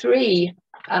at 3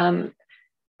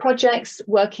 projects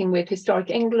working with Historic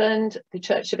England, the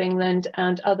Church of England,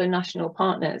 and other national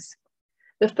partners.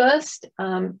 The first,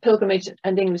 Pilgrimage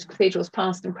and English Cathedrals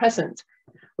Past and Present,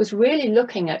 was really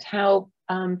looking at how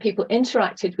people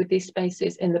interacted with these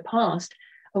spaces in the past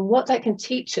and what that can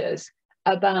teach us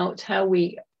about how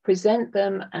we present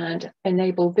them and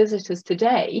enable visitors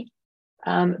today,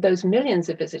 those millions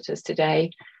of visitors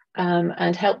today,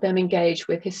 and help them engage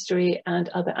with history and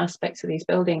other aspects of these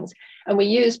buildings. And we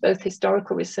use both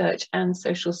historical research and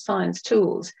social science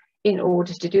tools in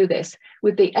order to do this,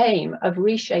 with the aim of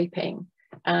reshaping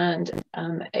and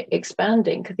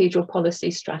expanding cathedral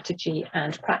policy, strategy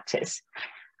and practice.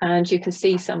 And you can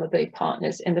see some of the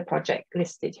partners in the project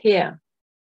listed here.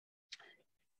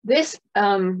 This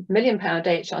 £1 million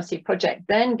HRC project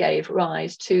then gave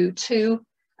rise to two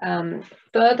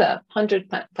further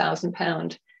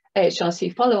 £100,000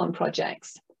 HRC follow-on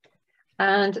projects.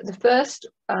 And the first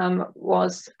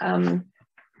was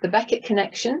the Becket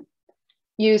Connection,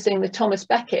 using the Thomas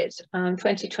Becket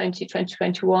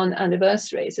 2020-2021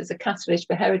 anniversaries as a catalyst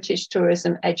for heritage,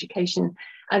 tourism, education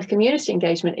and community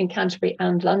engagement in Canterbury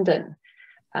and London.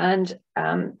 And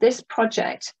this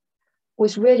project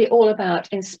was really all about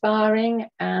inspiring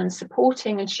and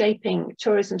supporting and shaping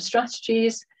tourism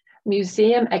strategies,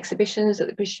 museum exhibitions at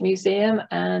the British Museum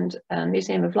and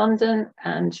Museum of London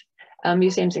and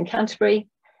museums in Canterbury,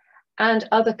 and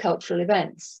other cultural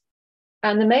events.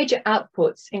 And the major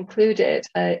outputs included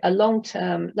a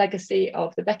long-term legacy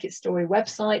of the Becket Story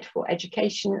website for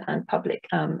education and public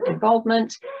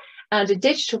involvement, and a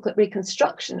digital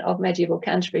reconstruction of medieval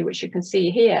Canterbury, which you can see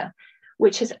here,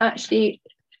 which is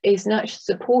now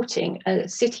supporting a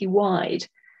citywide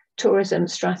tourism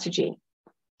strategy.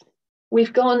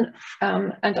 We've gone,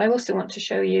 and I also want to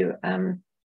show you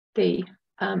the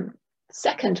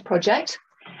second project,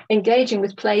 Engaging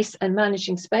with Place and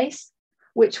Managing Space,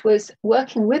 which was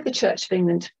working with the Church of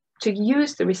England to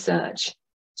use the research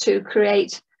to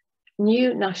create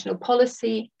new national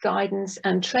policy, guidance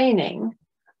and training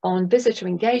on visitor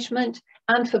engagement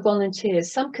and for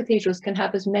volunteers. Some cathedrals can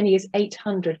have as many as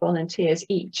 800 volunteers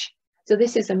each. So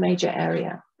this is a major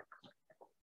area.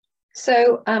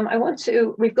 So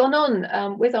we've gone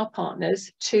on with our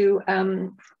partners to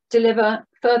deliver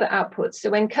further outputs. So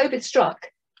when COVID struck,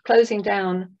 closing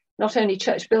down not only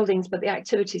church buildings, but the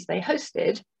activities they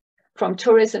hosted, from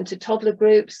tourism to toddler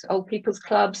groups, old people's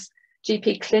clubs,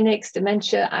 GP clinics,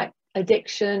 dementia,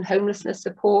 addiction, homelessness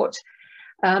support,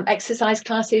 exercise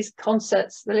classes,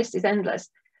 concerts, the list is endless.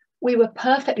 We were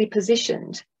perfectly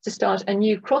positioned to start a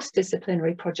new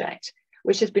cross-disciplinary project,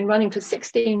 which has been running for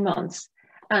 16 months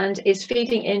and is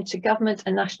feeding into government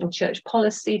and national church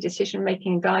policy,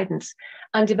 decision-making and guidance,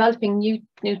 and developing new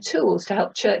tools to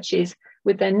help churches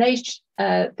with their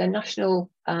national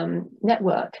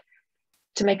network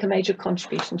to make a major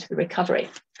contribution to the recovery.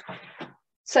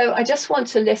 So I just want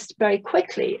to list very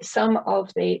quickly some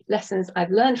of the lessons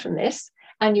I've learned from this,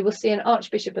 and you will see an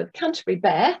Archbishop of Canterbury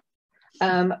bear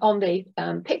on the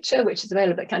picture, which is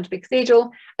available at Canterbury Cathedral,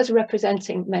 as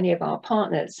representing many of our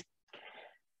partners.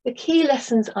 The key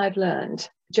lessons I've learned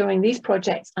during these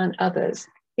projects and others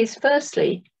is,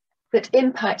 firstly, that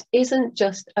impact isn't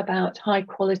just about high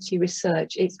quality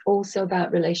research, it's also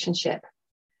about relationship.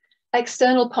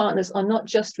 External partners are not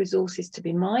just resources to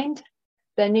be mined,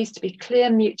 there needs to be clear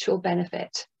mutual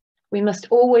benefit. We must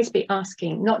always be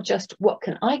asking not just what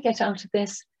can I get out of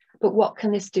this, but what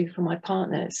can this do for my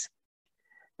partners?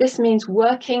 This means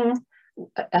working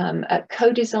at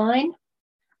co-design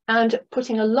and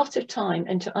putting a lot of time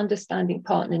into understanding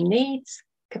partner needs,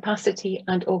 capacity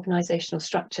and organisational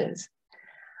structures.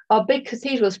 Our Big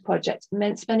Cathedrals project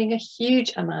meant spending a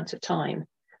huge amount of time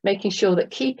making sure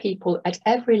that key people at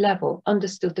every level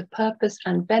understood the purpose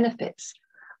and benefits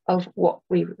of what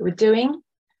we were doing.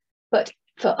 But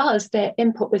for us, their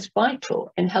input was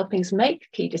vital in helping us make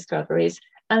key discoveries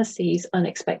and seize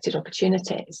unexpected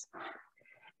opportunities.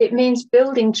 It means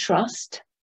building trust,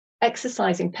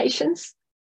 exercising patience,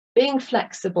 being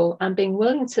flexible and being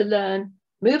willing to learn,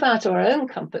 move out of our own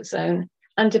comfort zone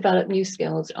and develop new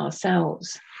skills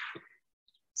ourselves.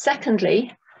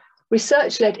 Secondly,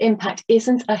 research-led impact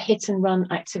isn't a hit and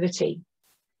run activity.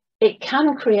 It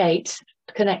can create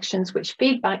connections which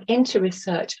feed back into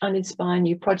research and inspire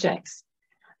new projects.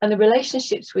 And the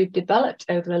relationships we've developed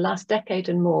over the last decade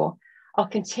and more are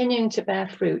continuing to bear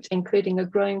fruit, including a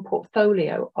growing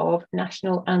portfolio of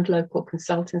national and local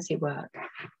consultancy work.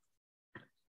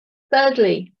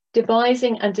 Thirdly,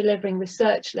 devising and delivering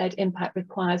research-led impact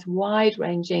requires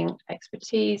wide-ranging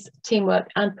expertise, teamwork,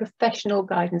 and professional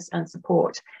guidance and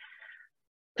support.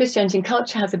 Christianity and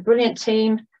Culture has a brilliant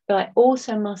team, but I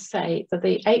also must say that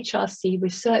the HRC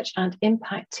research and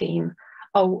impact team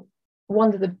are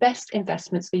one of the best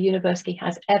investments the university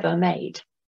has ever made.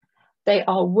 They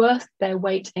are worth their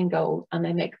weight in gold and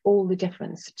they make all the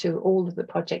difference to all of the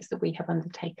projects that we have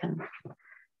undertaken.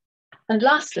 And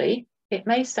lastly, it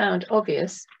may sound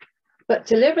obvious, but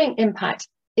delivering impact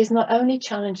is not only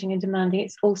challenging and demanding,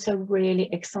 it's also really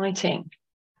exciting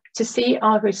to see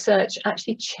our research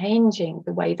actually changing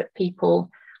the way that people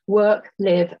work,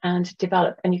 live and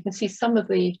develop. And you can see some of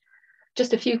the,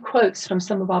 just a few quotes from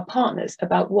some of our partners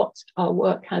about what our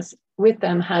work with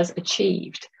them has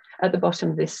achieved at the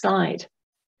bottom of this slide.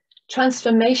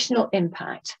 Transformational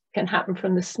impact can happen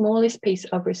from the smallest piece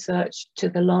of research to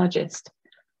the largest.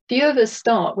 Few of us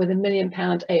start with £1 million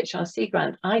AHRC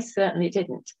grant. I certainly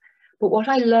didn't. But what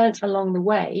I learned along the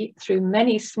way through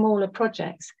many smaller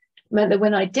projects meant that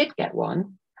when I did get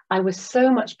one, I was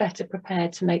so much better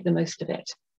prepared to make the most of it.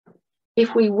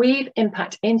 If we weave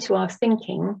impact into our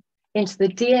thinking, into the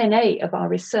DNA of our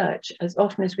research as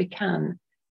often as we can,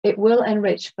 it will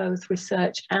enrich both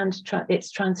research and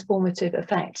its transformative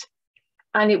effect.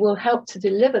 And it will help to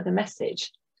deliver the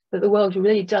message that the world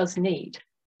really does need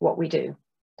what we do.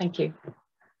 Thank you.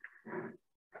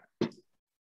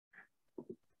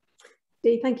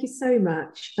 Dee, thank you so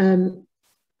much. I'm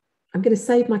going to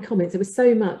save my comments. There was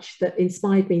so much that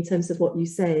inspired me in terms of what you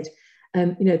said,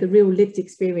 you know, the real lived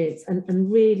experience, and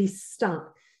really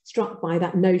struck by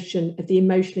that notion of the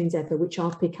emotional endeavour, which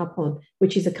I'll pick up on,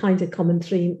 which is a kind of common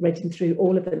theme running through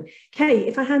all of them. Kate,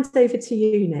 if I hand it over to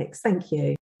you next, thank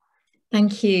you.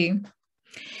 Thank you.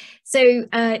 So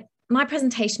my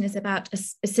presentation is about a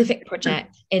specific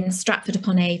project in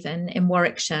Stratford-upon-Avon in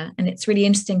Warwickshire, and it's really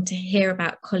interesting to hear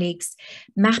about colleagues'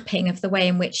 mapping of the way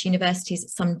in which universities at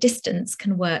some distance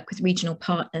can work with regional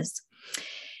partners.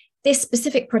 This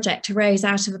specific project arose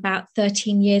out of about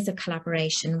 13 years of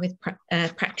collaboration with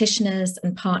practitioners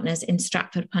and partners in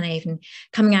Stratford-upon-Avon,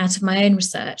 coming out of my own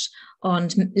research on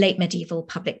late medieval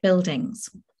public buildings.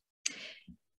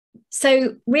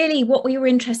 So really what we were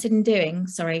interested in doing,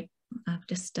 sorry, I've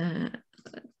just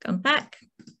gone back,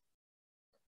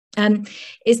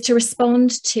 is to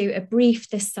respond to a brief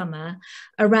this summer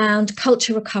around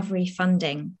culture recovery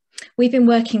funding. We've been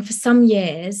working for some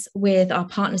years with our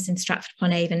partners in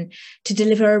Stratford-upon-Avon to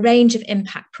deliver a range of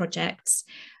impact projects,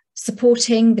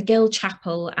 supporting the Gill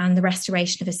Chapel and the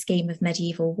restoration of a scheme of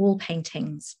medieval wall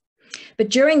paintings. But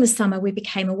during the summer, we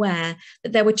became aware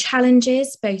that there were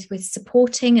challenges both with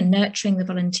supporting and nurturing the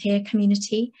volunteer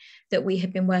community that we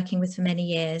had been working with for many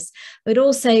years, but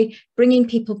also bringing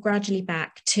people gradually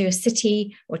back to a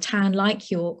city or town like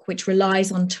York, which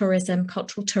relies on tourism,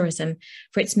 cultural tourism,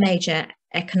 for its major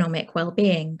economic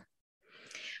well-being.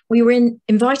 We were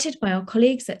invited by our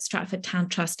colleagues at Stratford Town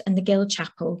Trust and the Gill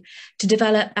Chapel to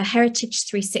develop a Heritage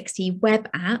 360 web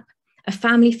app, a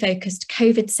family-focused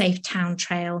COVID-safe town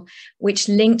trail, which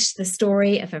linked the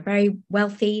story of a very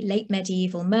wealthy late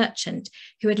medieval merchant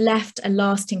who had left a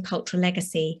lasting cultural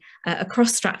legacy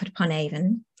across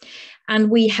Stratford-upon-Avon.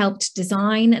 And we helped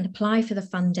design and apply for the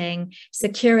funding,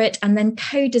 secure it, and then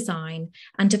co-design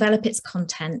and develop its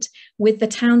content with the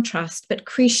Town Trust, but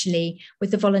crucially with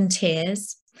the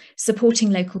volunteers, supporting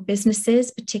local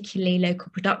businesses, particularly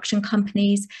local production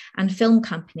companies and film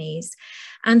companies.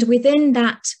 And within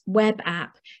that web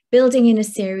app, building in a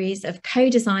series of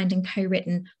co-designed and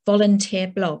co-written volunteer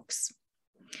blogs.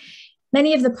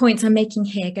 Many of the points I'm making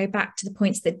here go back to the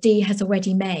points that Dee has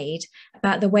already made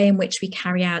about the way in which we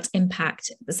carry out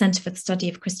impact at the Centre for the Study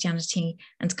of Christianity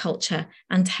and Culture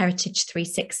and Heritage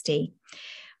 360.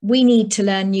 We need to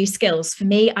learn new skills. For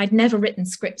me, I'd never written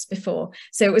scripts before,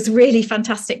 so it was really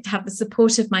fantastic to have the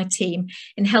support of my team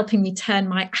in helping me turn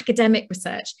my academic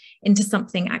research into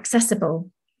something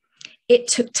accessible. It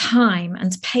took time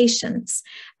and patience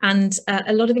and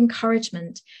a lot of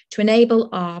encouragement to enable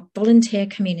our volunteer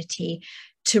community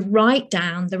to write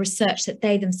down the research that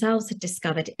they themselves had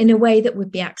discovered in a way that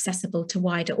would be accessible to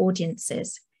wider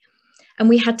audiences. And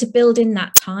we had to build in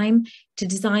that time to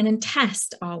design and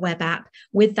test our web app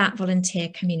with that volunteer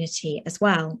community as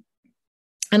well.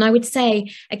 And I would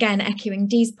say, again, echoing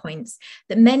Dee's points,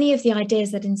 that many of the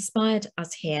ideas that inspired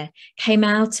us here came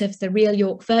out of the Real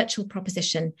York virtual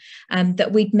proposition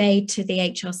that we'd made to the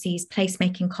HRC's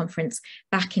Placemaking conference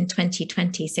back in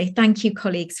 2020. So thank you,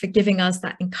 colleagues, for giving us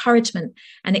that encouragement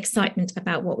and excitement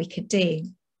about what we could do.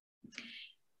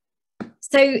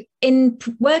 So in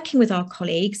working with our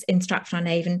colleagues in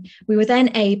Stratford-on-Avon, we were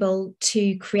then able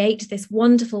to create this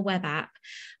wonderful web app,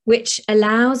 which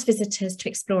allows visitors to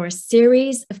explore a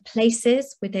series of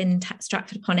places within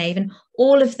Stratford-upon-Avon,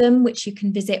 all of them which you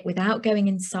can visit without going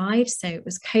inside, so it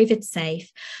was COVID safe,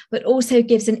 but also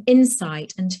gives an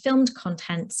insight and filmed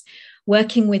contents,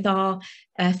 working with our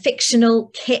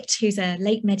fictional Kit, who's a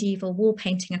late medieval wall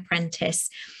painting apprentice,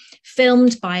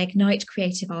 filmed by Ignite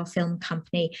Creative, our film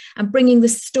company, and bringing the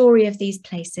story of these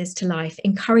places to life,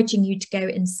 encouraging you to go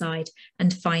inside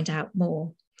and find out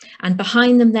more. And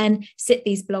behind them then sit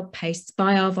these blog posts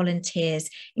by our volunteers,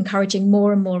 encouraging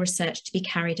more and more research to be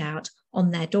carried out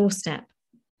on their doorstep.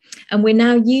 And we're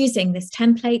now using this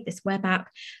template, this web app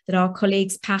that our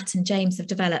colleagues Pat and James have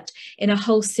developed in a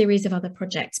whole series of other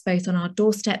projects, both on our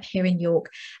doorstep here in York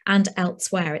and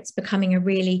elsewhere. It's becoming a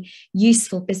really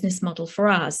useful business model for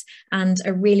us and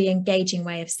a really engaging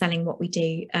way of selling what we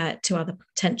do to other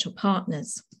potential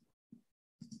partners.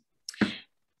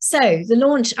 So the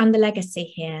launch and the legacy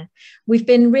here. We've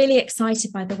been really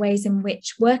excited by the ways in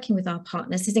which working with our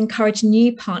partners has encouraged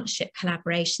new partnership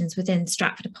collaborations within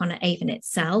Stratford-upon-Avon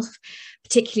itself,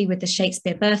 particularly with the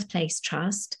Shakespeare Birthplace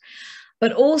Trust.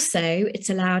 But also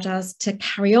it's allowed us to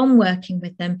carry on working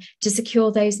with them to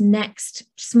secure those next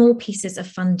small pieces of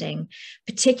funding,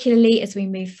 particularly as we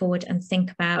move forward and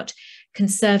think about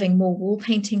conserving more wall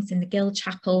paintings in the Guild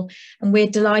Chapel. And we're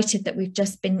delighted that we've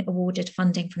just been awarded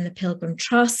funding from the Pilgrim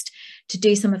Trust to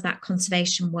do some of that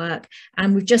conservation work.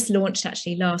 And we've just launched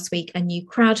actually last week a new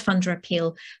crowdfunder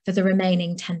appeal for the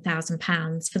remaining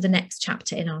 £10,000 for the next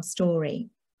chapter in our story.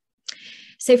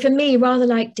 So for me, rather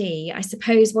like Dee, I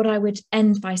suppose what I would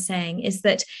end by saying is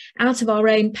that out of our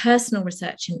own personal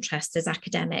research interests as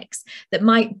academics that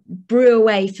might brew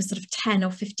away for sort of 10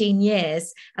 or 15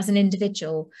 years as an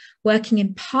individual, working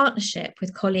in partnership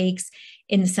with colleagues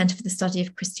in the Centre for the Study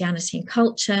of Christianity and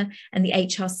Culture and the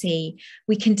HRC,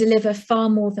 we can deliver far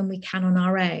more than we can on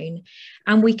our own.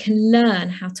 And we can learn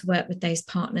how to work with those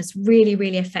partners really,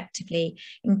 really effectively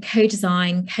in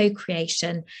co-design,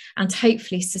 co-creation, and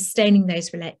hopefully sustaining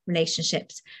those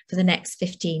relationships for the next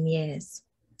 15 years.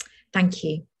 Thank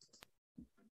you.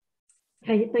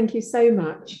 Okay, thank you so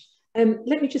much.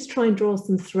 Let me just try and draw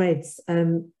some threads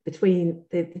between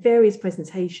the various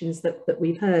presentations that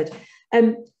we've heard.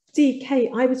 Dee, Kate,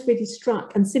 I was really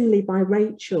struck, and similarly by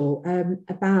Rachel,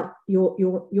 about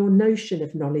your notion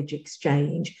of knowledge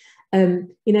exchange. You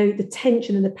know, the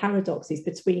tension and the paradoxes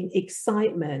between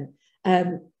excitement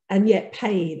and yet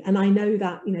pain. And I know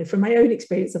that, you know, from my own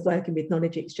experience of working with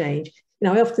knowledge exchange, you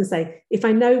know, I often say, if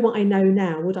I know what I know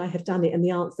now, would I have done it? And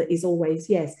the answer is always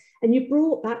yes. And you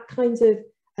brought that kind of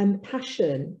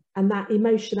passion and that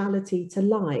emotionality to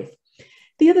life.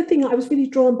 The other thing I was really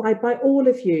drawn by all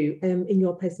of you in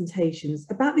your presentations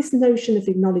about this notion of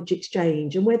knowledge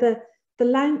exchange and whether the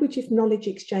language of knowledge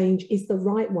exchange is the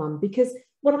right one, because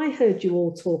what I heard you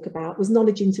all talk about was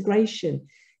knowledge integration,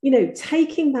 you know,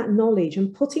 taking that knowledge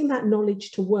and putting that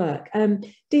knowledge to work.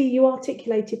 Dee, you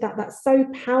articulated that so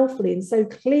powerfully and so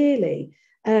clearly.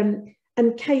 And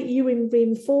Kate, you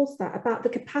reinforced that about the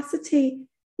capacity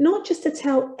not just to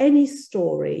tell any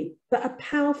story, but a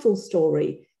powerful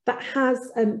story that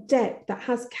has depth, that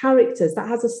has characters, that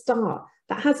has a start,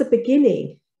 that has a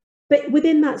beginning. But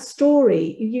within that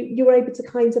story, you were able to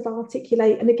kind of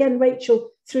articulate, and again, Rachel,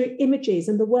 through images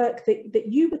and the work that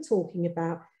you were talking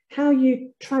about, how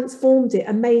you transformed it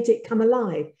and made it come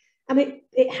alive. And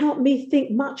it helped me think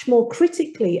much more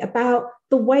critically about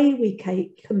the way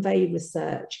we convey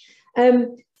research.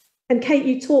 And Kate,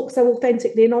 you talk so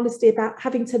authentically and honestly about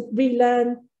having to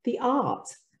relearn the art,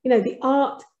 you know, the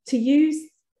art to use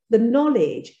the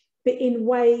knowledge, but in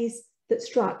ways that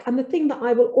struck. And the thing that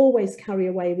I will always carry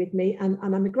away with me, and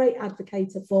I'm a great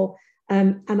advocate for,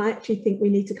 and I actually think we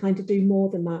need to kind of do more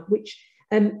than that, which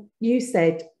you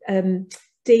said,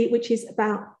 Dee, which is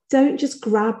about don't just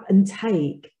grab and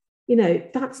take. You know,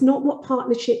 that's not what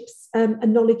partnerships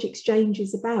and knowledge exchange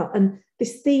is about. And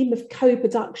this theme of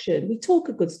co-production, we talk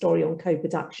a good story on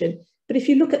co-production, but if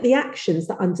you look at the actions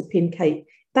that underpin Kate,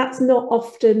 that's not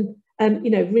often, you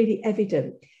know, really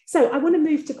evident. So I want to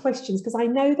move to questions because I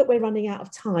know that we're running out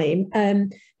of time.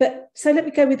 But so let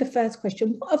me go with the first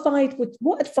question.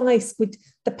 What advice would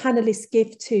the panelists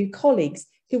give to colleagues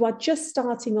who are just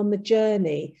starting on the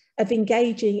journey of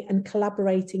engaging and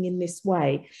collaborating in this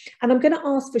way? And I'm going to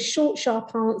ask for short,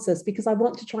 sharp answers because I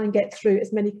want to try and get through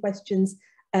as many questions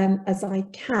as I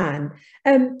can.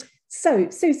 So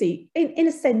Suzie, in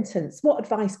a sentence, what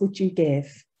advice would you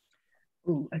give?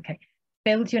 Ooh, okay.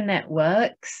 Build your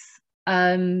networks.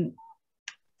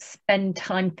 Spend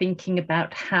time thinking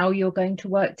about how you're going to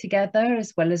work together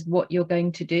as well as what you're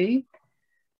going to do.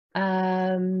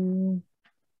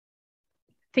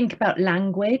 Think about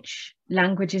language.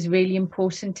 Language is really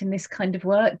important in this kind of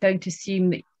work. Don't assume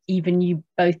that even you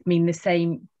both mean the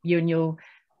same, you and your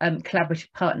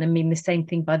collaborative partner mean the same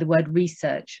thing by the word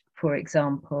research, for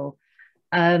example.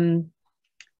 And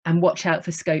watch out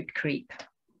for scope creep.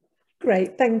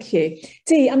 Great, thank you.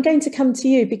 Dee, I'm going to come to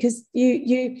you because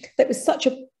that was such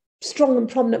a strong and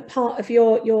prominent part of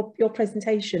your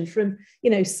presentation, from,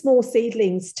 you know, small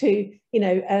seedlings to, you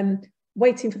know,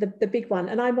 waiting for the big one.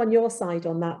 And I'm on your side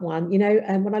on that one, you know,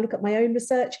 and when I look at my own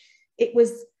research, it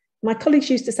was my colleagues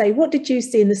used to say, what did you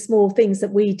see in the small things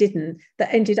that we didn't,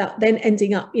 that ended up then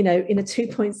ending up, you know, in a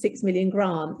 2.6 million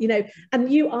grant, you know,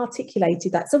 and you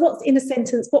articulated that. So what's, in a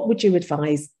sentence, what would you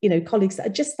advise, you know, colleagues that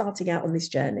are just starting out on this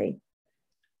journey?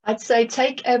 I'd say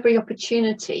take every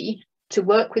opportunity to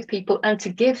work with people and to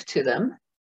give to them,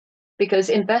 because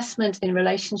investment in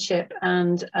relationship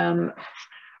and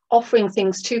offering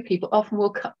things to people often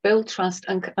will build trust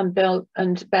and build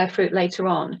and bear fruit later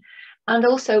on. And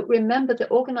also remember that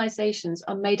organizations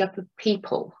are made up of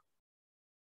people,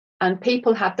 and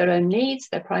people have their own needs,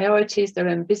 their priorities, their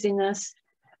own busyness,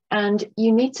 and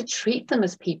you need to treat them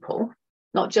as people,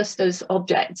 not just as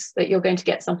objects that you're going to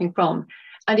get something from.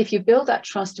 And if you build that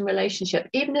trust and relationship,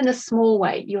 even in a small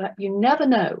way, you never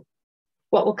know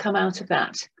what will come out of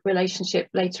that relationship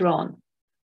later on.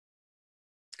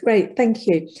 Great, thank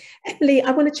you. Emily, I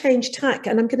want to change tack,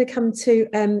 and I'm going to come to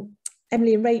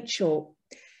Emily and Rachel.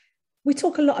 We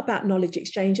talk a lot about knowledge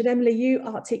exchange, and Emily, you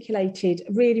articulated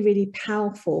really, really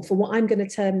powerful for what I'm going to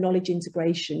term knowledge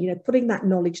integration, you know, putting that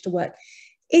knowledge to work.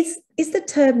 Is the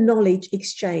term knowledge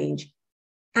exchange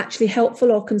actually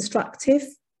helpful or constructive?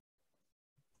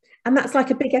 And that's like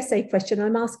a big essay question.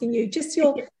 I'm asking you just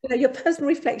your, you know, your personal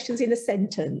reflections in a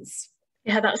sentence.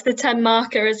 Yeah, that's the 10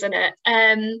 marker, isn't it?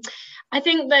 I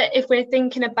think that if we're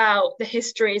thinking about the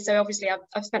history, so obviously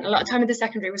I've spent a lot of time with the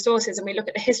secondary resources, and we look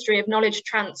at the history of knowledge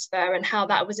transfer and how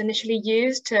that was initially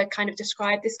used to kind of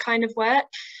describe this kind of work.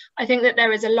 I think that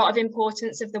there is a lot of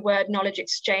importance of the word knowledge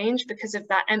exchange because of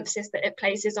that emphasis that it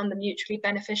places on the mutually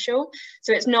beneficial.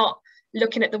 So it's not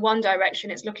looking at the one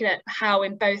direction, it's looking at how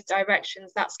in both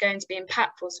directions that's going to be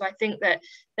impactful. So I think that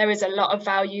there is a lot of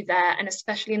value there, and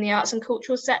especially in the arts and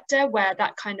cultural sector, where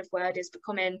that kind of word is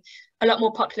becoming a lot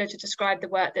more popular to describe the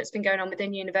work that's been going on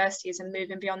within universities and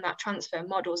moving beyond that transfer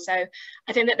model. So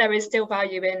I think that there is still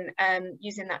value in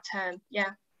using that term. Yeah.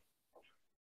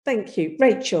 Thank you.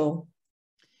 Rachel.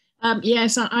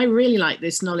 Yes, I really like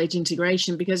this knowledge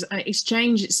integration, because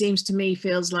exchange, it seems to me,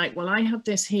 feels like, well, I have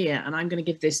this here and I'm going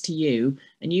to give this to you,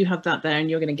 and you have that there and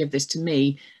you're going to give this to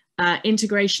me.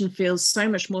 Integration feels so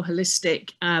much more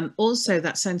holistic. Also,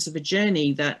 that sense of a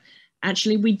journey that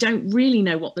actually we don't really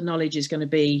know what the knowledge is going to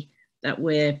be that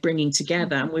we're bringing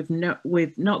together, and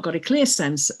we've not got a clear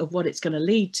sense of what it's going to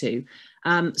lead to.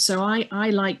 So I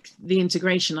like the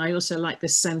integration. I also like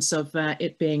this sense of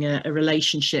it being a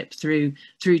relationship through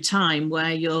time,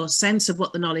 where your sense of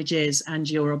what the knowledge is and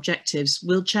your objectives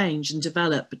will change and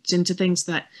develop into things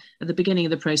that at the beginning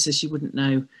of the process you wouldn't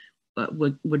know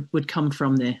would come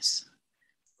from this.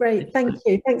 Great, thank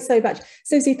you. Thanks so much.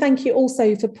 Suzie, thank you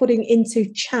also for putting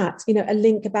into chat, you know, a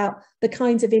link about the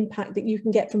kinds of impact that you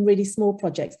can get from really small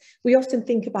projects. We often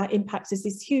think about impacts as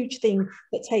this huge thing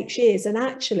that takes years, and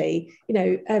actually, you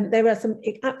know, there are some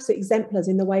absolute exemplars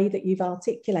in the way that you've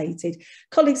articulated.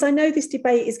 Colleagues, I know this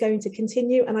debate is going to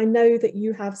continue, and I know that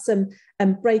you have some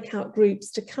breakout groups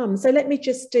to come. So let me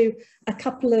just do a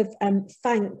couple of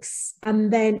thanks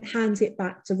and then hand it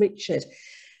back to Richard.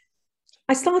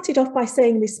 I started off by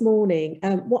saying this morning,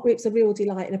 it's a real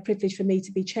delight and a privilege for me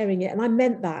to be chairing it. And I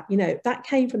meant that, you know, that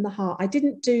came from the heart. I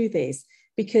didn't do this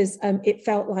because it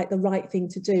felt like the right thing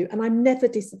to do. And I'm never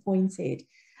disappointed.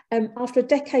 After a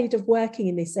decade of working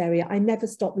in this area, I never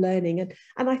stopped learning.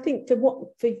 And I think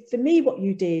for me, what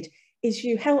you did is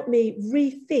you helped me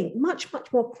rethink much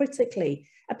more critically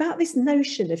about this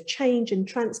notion of change and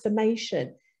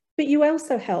transformation. But you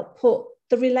also helped put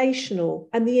the relational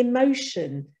and the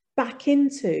emotion back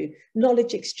into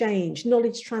knowledge exchange,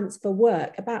 knowledge transfer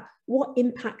work, about what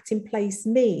impact in place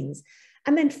means.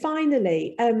 And then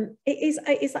finally,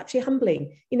 it is actually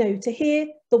humbling, you know, to hear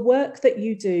the work that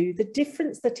you do, the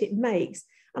difference that it makes.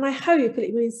 And I hope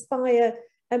it will inspire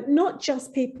not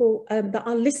just people that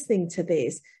are listening to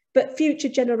this, but future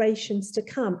generations to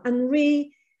come, and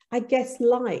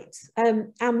light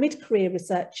our mid-career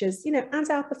researchers, you know, and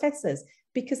our professors,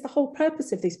 because the whole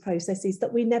purpose of this process is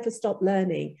that we never stop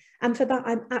learning. And for that,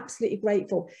 I'm absolutely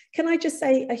grateful. Can I just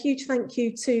say a huge thank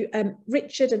you to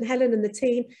Richard and Helen and the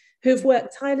team who've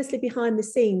worked tirelessly behind the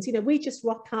scenes. You know, we just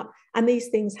rock up and these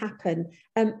things happen.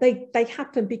 They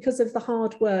happen because of the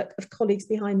hard work of colleagues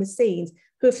behind the scenes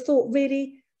who have thought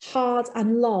really hard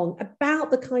and long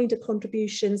about the kind of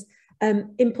contributions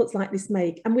inputs like this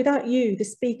make. And without you, the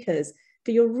speakers,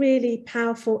 for your really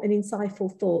powerful and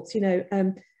insightful thoughts, you know,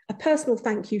 a personal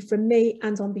thank you from me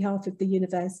and on behalf of the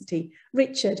university.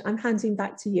 Richard, I'm handing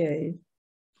back to you.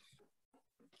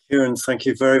 Kieran, thank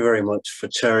you very, very much for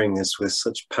chairing this with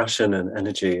such passion and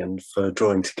energy, and for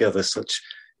drawing together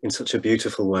in such a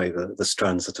beautiful way the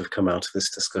strands that have come out of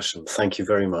this discussion. Thank you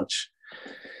very much.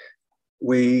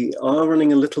 We are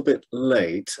running a little bit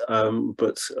late,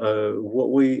 but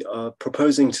what we are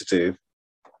proposing to do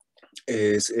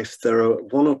is, if there are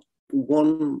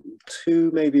one, two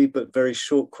maybe, but very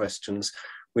short questions,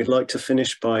 we'd like to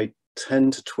finish by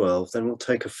 10 to 12, then we'll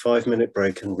take a 5-minute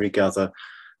break and regather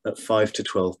at 5 to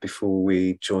 12 before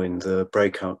we join the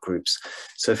breakout groups.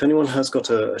 So if anyone has got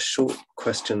a short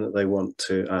question that they want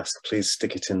to ask, please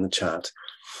stick it in the chat.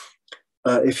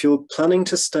 If you're planning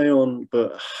to stay on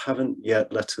but haven't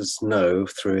yet let us know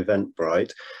through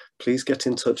Eventbrite, please get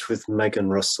in touch with Megan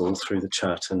Russell through the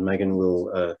chat, and Megan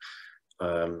will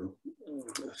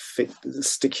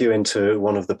stick you into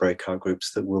one of the breakout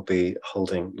groups that we'll be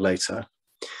holding later.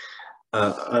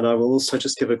 And I will also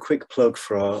just give a quick plug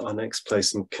for our next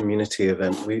Place and Community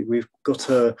event. We've got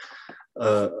a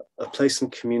Place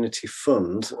and Community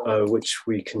Fund, which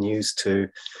we can use to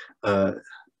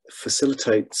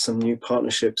facilitate some new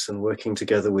partnerships and working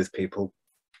together with people.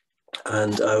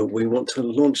 And we want to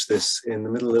launch this in the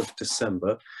middle of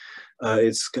December.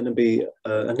 It's going to be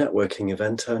a networking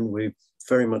event, and we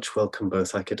very much welcome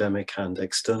both academic and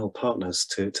external partners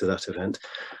to that event.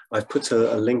 I've put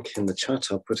a link in the chat.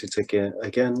 I'll put it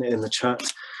again in the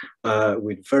chat.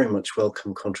 We'd very much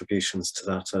welcome contributions to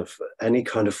that of any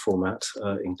kind of format,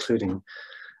 including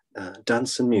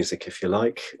dance and music, if you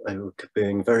like,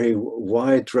 being very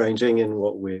wide-ranging in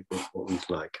what we'd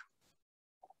like.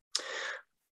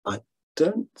 I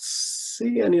don't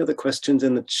see any other questions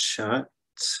in the chat,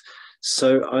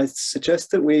 so I suggest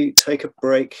that we take a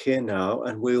break here now,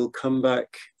 and we'll come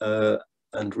back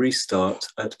and restart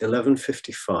at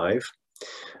 11:55,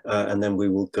 and then we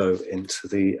will go into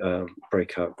the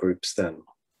breakout groups then.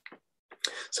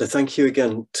 So thank you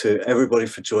again to everybody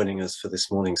for joining us for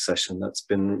this morning's session. That's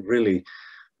been really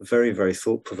very, very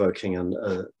thought-provoking, and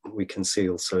we can see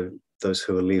also those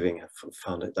who are leaving have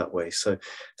found it that way. So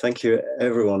thank you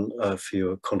everyone for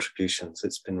your contributions.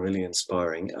 It's been really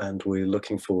inspiring, and we're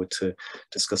looking forward to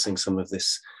discussing some of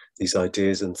these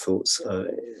ideas and thoughts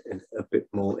in a bit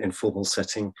more informal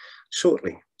setting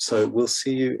shortly. So we'll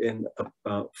see you in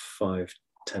about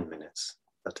 5-10 minutes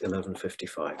at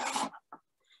 11:55.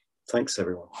 Thanks,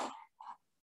 everyone.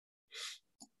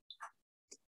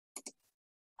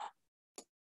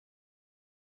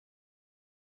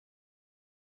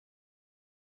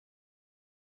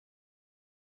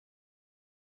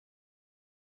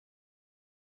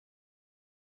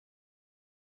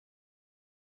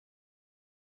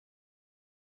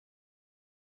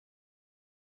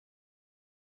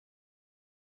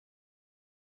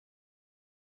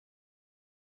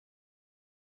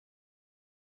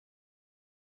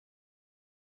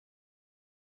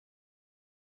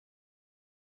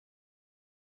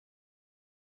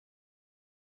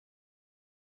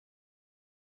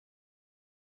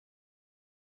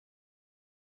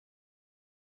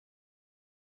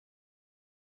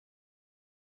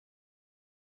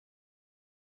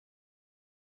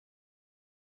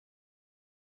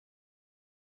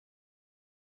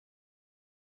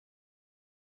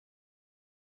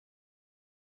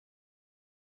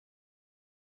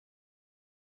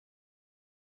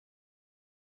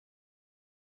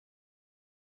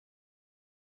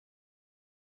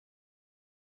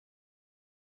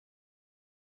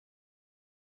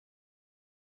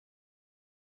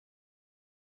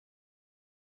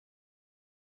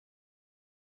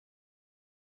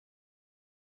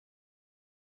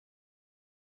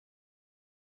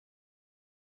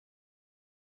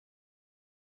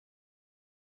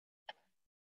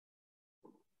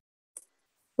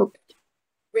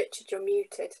 Richard, you're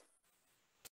muted.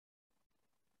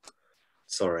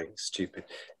 Sorry, stupid.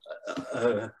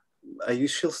 Are you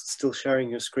still sharing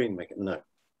your screen, Megan? No.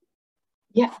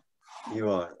 Yeah. You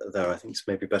are there. I think it's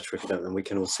maybe better if you don't, then we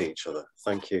can all see each other.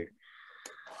 Thank you.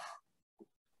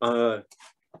 I've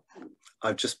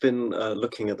just been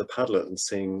looking at the Padlet and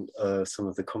seeing some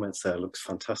of the comments there. Looks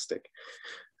fantastic.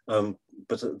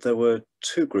 But there were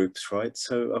 2 groups, right?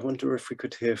 So I wonder if we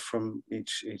could hear from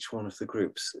each one of the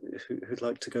groups. Who'd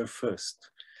like to go first?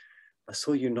 I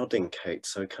saw you nodding, Kate,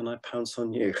 so can I pounce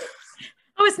on you?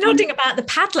 I was nodding about the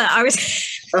Padlet. I was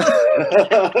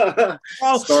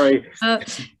Sorry.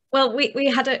 Well, we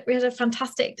had a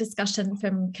fantastic discussion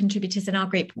from contributors in our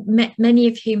group, many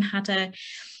of whom had a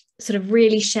sort of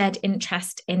really shared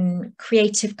interest in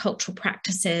creative cultural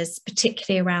practices,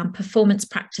 particularly around performance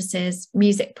practices,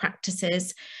 music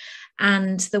practices,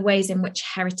 and the ways in which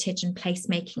heritage and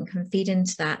placemaking can feed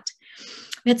into that.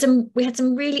 We had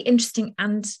some really interesting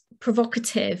and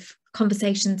provocative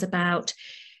conversations about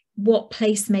what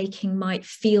placemaking might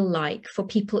feel like for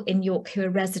people in York who are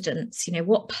residents. You know,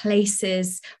 what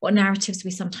places, what narratives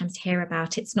we sometimes hear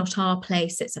about. It's not our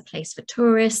place, it's a place for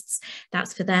tourists,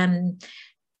 that's for them,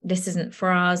 this isn't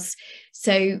for us.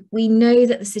 So we know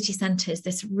that the city centre is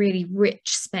this really rich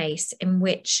space in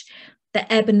which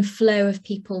the ebb and flow of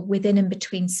people within and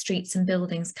between streets and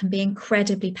buildings can be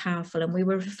incredibly powerful. And we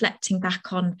were reflecting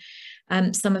back on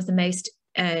some of the most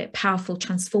powerful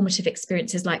transformative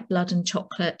experiences like Blood and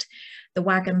Chocolate, the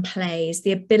Wagon Plays,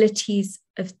 the abilities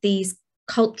of these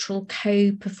cultural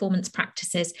co-performance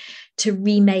practices to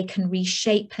remake and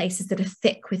reshape places that are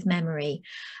thick with memory,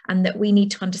 and that we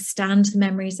need to understand the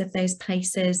memories of those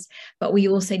places, but we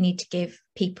also need to give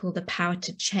people the power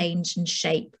to change and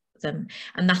shape them.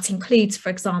 And that includes, for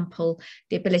example,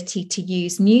 the ability to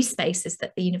use new spaces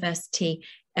that the university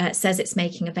says it's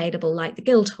making available, like the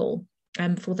Guildhall,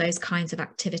 for those kinds of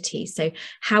activities. So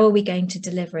how are we going to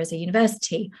deliver as a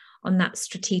university on that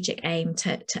strategic aim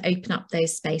to open up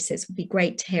those spaces? Would be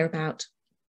great to hear about.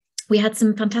 We had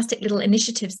some fantastic little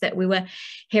initiatives that we were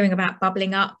hearing about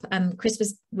bubbling up.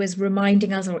 Chris was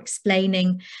reminding us or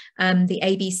explaining the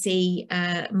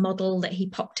ABC model that he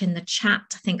popped in the chat.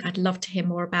 I think I'd love to hear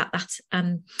more about that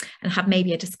and have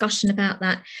maybe a discussion about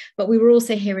that. But we were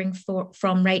also hearing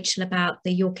from Rachel about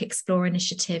the York Explore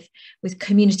initiative with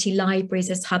community libraries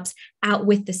as hubs out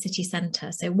with the city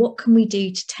centre. So what can we do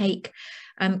to take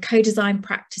co-design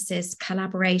practices,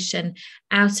 collaboration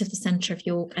out of the centre of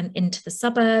York and into the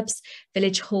suburbs,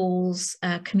 village halls,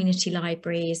 community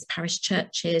libraries, parish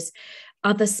churches,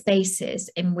 other spaces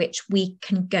in which we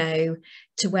can go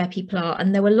to where people are.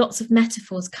 And there were lots of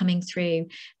metaphors coming through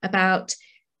about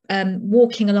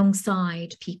walking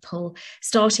alongside people,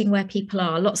 starting where people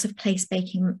are, lots of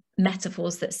placemaking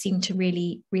metaphors that seem to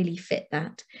really, really fit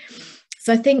that.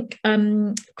 So I think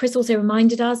Chris also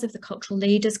reminded us of the Cultural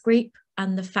Leaders Group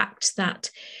and the fact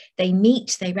that they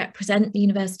meet, they represent the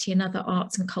university and other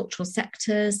arts and cultural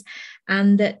sectors,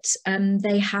 and that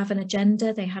they have an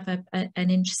agenda, they have an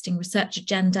interesting research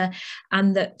agenda,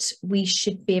 and that we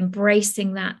should be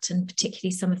embracing that, and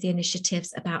particularly some of the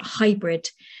initiatives about hybrid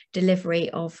delivery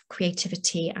of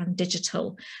creativity and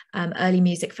digital, early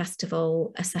music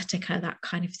festival, Aesthetica, that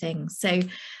kind of thing. So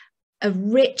a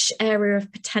rich area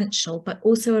of potential, but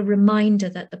also a reminder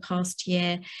that the past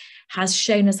year has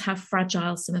shown us how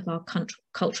fragile some of our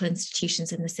cultural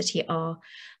institutions in the city are,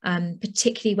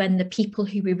 particularly when the people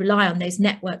who we rely on, those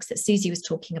networks that Suzie was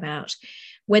talking about,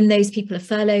 when those people are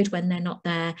furloughed, when they're not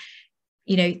there,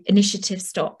 you know, initiatives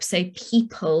stop. So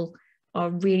people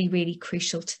are really, really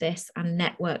crucial to this, and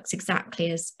networks, exactly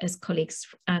as colleagues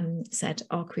said,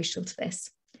 are crucial to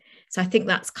this. So I think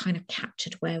that's kind of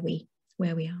captured where we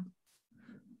are.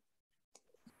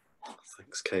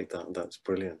 Thanks, Kate. That's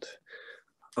brilliant.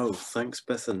 Oh, thanks,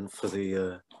 Bethan, for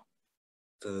the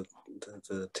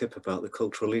tip about the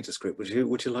Cultural Leaders Group.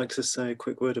 Would you like to say a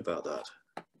quick word about that?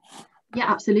 Yeah,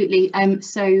 absolutely.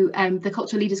 The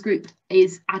Cultural Leaders Group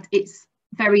is at its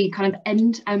very kind of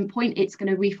end point. It's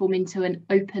going to reform into an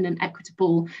open and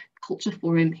equitable culture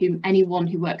forum. Anyone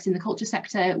who works in the culture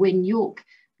sector in York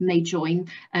may join,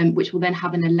 which will then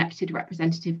have an elected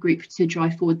representative group to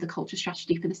drive forward the culture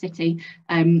strategy for the city.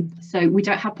 So we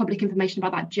don't have public information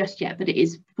about that just yet, but it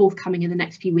is forthcoming in the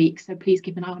next few weeks. So please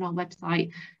keep an eye on our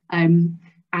website. I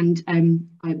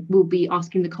will be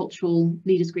asking the Cultural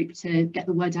Leaders Group to get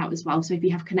the word out as well. So if you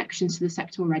have connections to the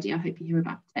sector already, I hope you hear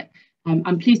about it.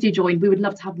 And please do join. We would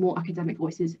love to have more academic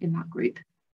voices in that group.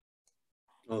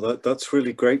 Oh, that's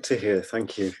really great to hear.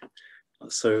 Thank you.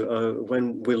 So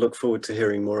we look forward to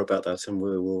hearing more about that, and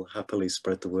we will happily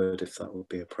spread the word if that would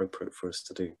be appropriate for us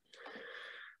to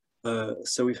do.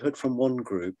 So we've heard from one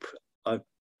group.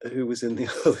 Who was in the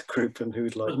other group and who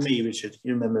would like? Me, Richard.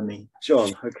 You remember me,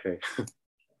 John? Okay.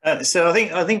 So I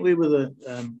think we were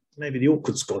the maybe the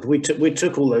awkward squad. We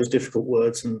took all those difficult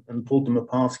words and pulled them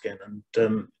apart again,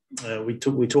 and we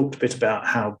talked a bit about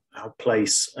how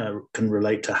place can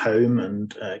relate to home,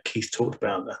 and Keith talked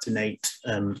about that innate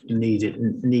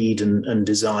need and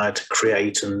desire to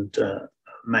create and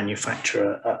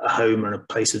manufacture a home and a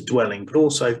place of dwelling. But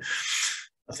also,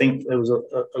 I think there was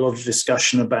a lot of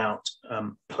discussion about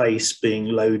place being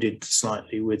loaded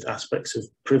slightly with aspects of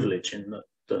privilege, in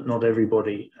that not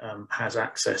everybody has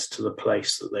access to the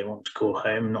place that they want to call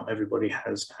home. Not everybody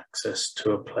has access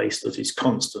to a place that is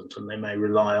constant, and they may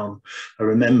rely on a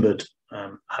remembered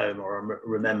home or a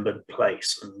remembered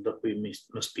place, and that we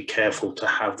must be careful to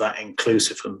have that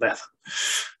inclusive. And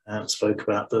Bethan spoke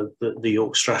about the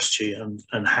York strategy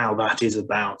and how that is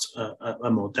about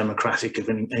a more democratic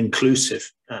and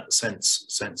inclusive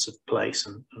sense of place,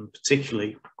 and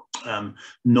particularly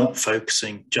not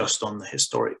focusing just on the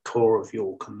historic core of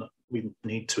York, and that we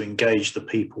need to engage the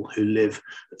people who live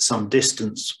at some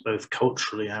distance, both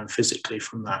culturally and physically,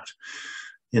 from that,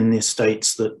 in the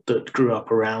estates that grew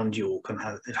up around York, and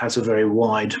it has a very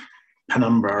wide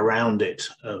penumbra around it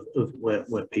of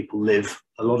where people live.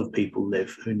 A lot of people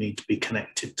live who need to be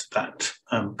connected to that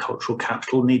cultural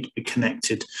capital, need to be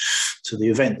connected to the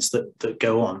events that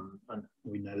go on. And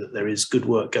we know that there is good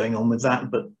work going on with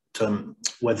that, but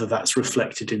whether that's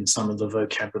reflected in some of the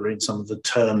vocabulary, in some of the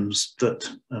terms that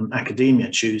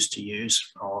academia choose to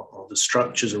use, or the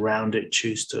structures around it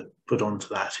choose to put onto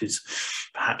that, is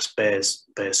perhaps bears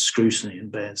scrutiny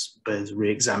and bears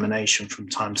re-examination from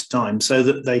time to time, so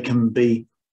that they can be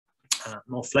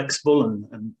more flexible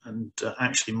and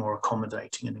actually more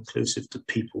accommodating and inclusive to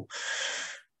people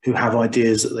who have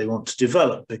ideas that they want to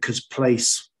develop, because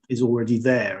place is already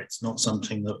there. It's not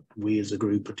something that we as a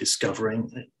group are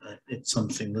discovering. It's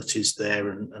something that is there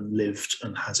and lived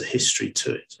and has a history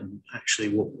to it. And actually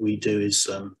what we do is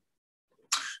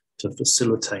to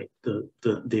facilitate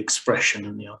the expression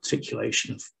and the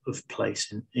articulation of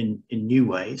place in new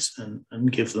ways,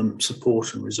 and give them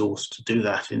support and resource to do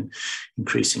that in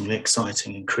increasingly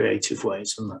exciting and creative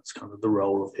ways. And that's kind of the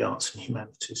role of the arts and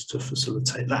humanities, to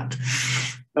facilitate that.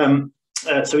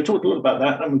 So we talked a lot about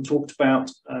that, and we talked about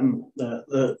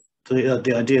the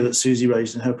idea that Suzie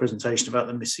raised in her presentation about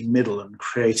the missing middle, and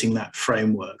creating that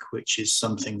framework, which is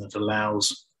something that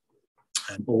allows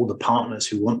all the partners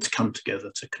who want to come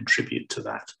together to contribute to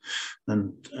that,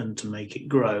 and to make it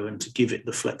grow, and to give it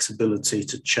the flexibility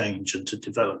to change and to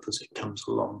develop as it comes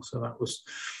along. So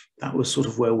that was sort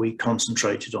of where we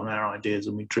concentrated on our ideas,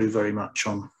 and we drew very much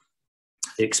on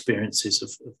the experiences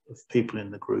of people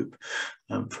in the group,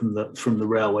 from the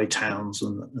railway towns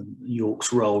and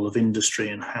York's role of industry,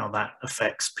 and how that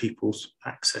affects people's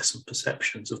access and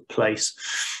perceptions of place,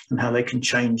 and how they can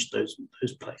change those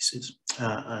places.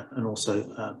 And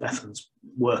also Bethan's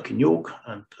work in York,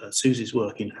 and Suzie's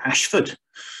work in Ashford,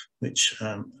 which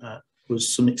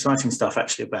was some exciting stuff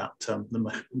actually about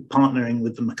partnering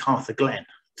with the MacArthur Glen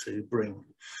to bring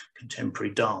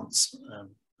contemporary dance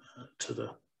to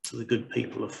the good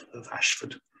people of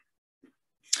Ashford.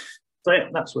 So yeah,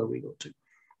 that's where we got to.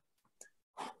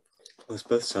 Those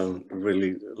both sound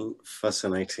really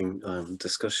fascinating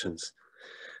discussions.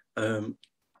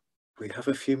 We have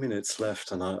a few minutes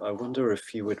left, and I wonder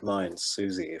if you would mind,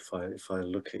 Suzie, if I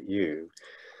look at you.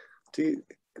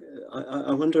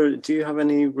 I wonder, do you have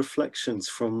any reflections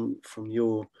from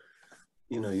your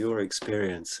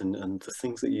experience and the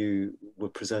things that you were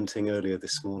presenting earlier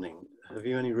this morning? Have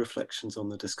you any reflections on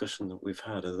the discussion that we've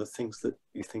had? Are there things that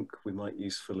you think we might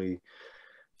usefully,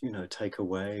 take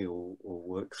away or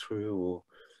work through?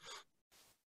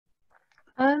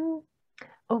 Or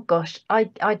oh gosh,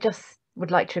 I just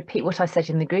would like to repeat what I said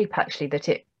in the group, actually, that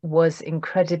it was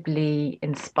incredibly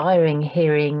inspiring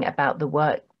hearing about the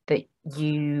work that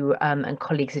you and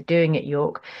colleagues are doing at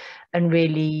York, and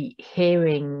really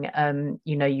hearing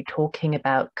you talking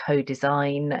about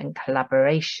co-design and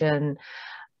collaboration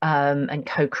and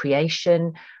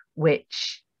co-creation,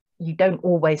 which you don't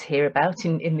always hear about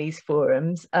in these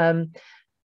forums.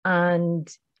 And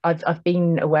I've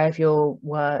been aware of your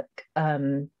work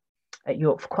at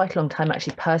York for quite a long time,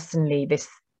 actually. Personally, this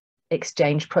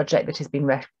exchange project that has been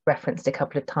referenced a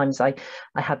couple of times, I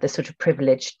had the sort of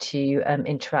privilege to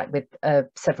interact with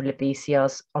several of the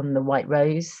ECRs on the White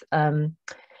Rose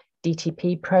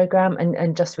DTP programme,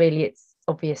 and just really it's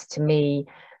obvious to me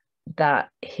that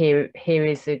here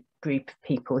is a group of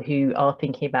people who are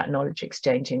thinking about knowledge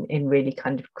exchange in really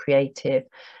kind of creative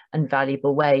and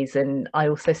valuable ways. And I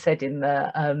also said in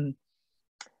the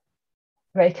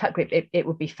RACAT group, it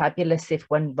would be fabulous if,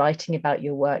 when writing about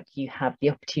your work, you have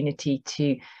the opportunity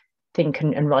to think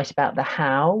and write about the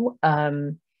how,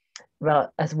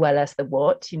 as well as the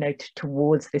what,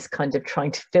 towards this kind of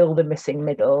trying to fill the missing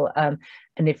middle.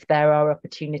 And if there are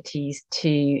opportunities to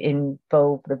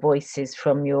involve the voices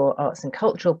from your arts and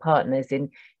cultural partners in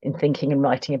thinking and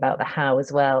writing about the how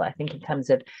as well, I think in terms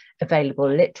of available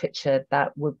literature,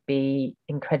 that would be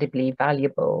incredibly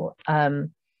valuable.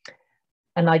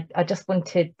 And I just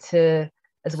wanted to,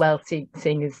 as well,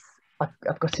 seeing as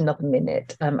I've got another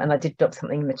minute, and I did drop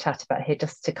something in the chat about here,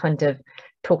 just to kind of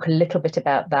talk a little bit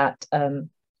about that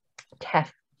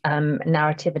TEF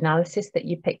narrative analysis that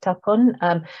you picked up on.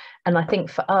 And I think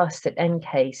for us at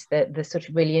NCACE, the sort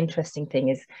of really interesting thing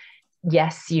is,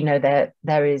 yes,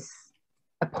 there is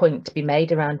a point to be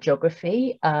made around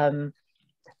geography.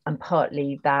 And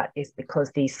partly that is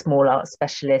because these small art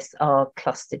specialists are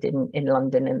clustered in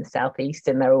London and the Southeast,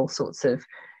 and there are all sorts of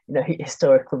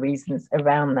historical reasons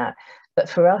around that. But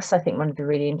for us, I think one of the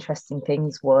really interesting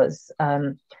things was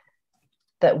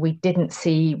that we didn't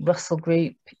see Russell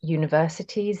Group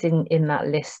universities in that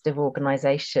list of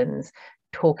organisations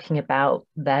talking about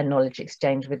their knowledge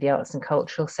exchange with the arts and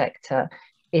cultural sector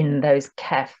in those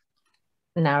KEF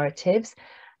narratives.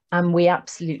 And we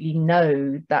absolutely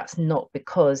know that's not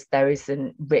because there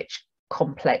isn't rich,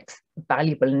 complex,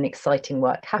 valuable and exciting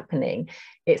work happening.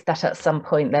 It's that at some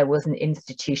point there was an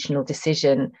institutional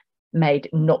decision made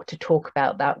not to talk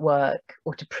about that work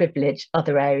or to privilege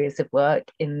other areas of work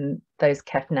in those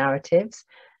KEF narratives.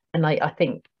 And I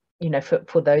think, you know,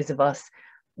 for those of us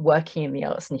working in the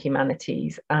arts and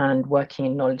humanities and working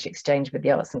in knowledge exchange with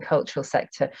the arts and cultural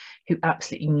sector, who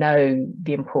absolutely know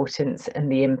the importance and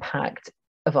the impact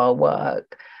of our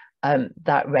work,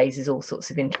 that raises all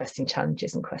sorts of interesting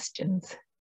challenges and questions.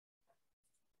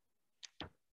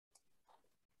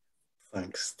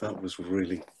 Thanks, that was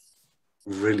really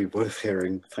worth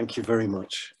hearing. Thank you very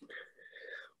much.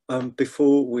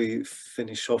 Before we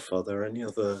finish off, are there any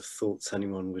other thoughts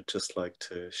anyone would just like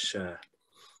to share?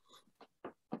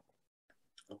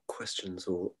 Or questions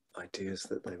or ideas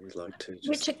that they would like to just...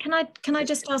 Richard, can I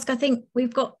just ask, I think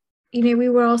we've got, you know, we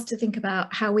were asked to think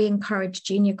about how we encourage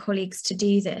junior colleagues to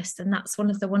do this, and that's one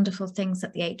of the wonderful things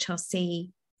that the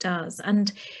HRC does.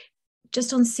 And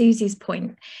just on Suzie's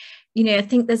point, you know, I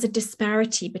think there's a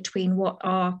disparity between what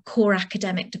our core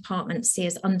academic departments see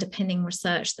as underpinning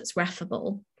research that's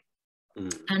refable,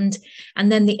 and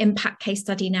then the impact case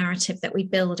study narrative that we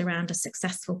build around a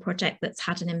successful project that's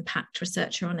had an impact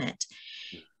researcher on it.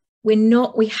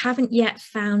 We haven't yet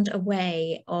found a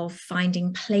way of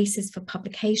finding places for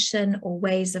publication or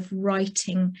ways of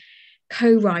writing,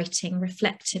 co-writing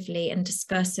reflectively and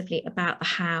discursively about the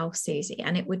how, Suzie.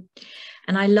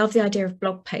 And I love the idea of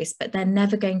blog posts, but they're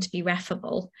never going to be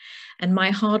refable. And my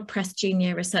hard-pressed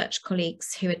junior research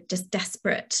colleagues who are just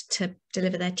desperate to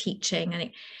deliver their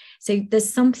teaching. So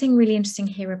there's something really interesting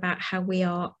here about how we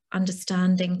are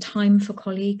understanding time for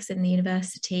colleagues in the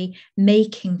university,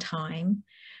 making time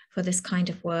for this kind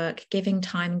of work, giving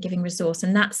time and giving resource.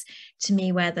 And that's, to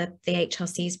me, where the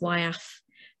HRC's YAF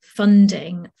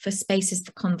funding for spaces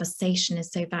for conversation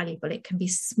is so valuable. It can be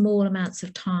small amounts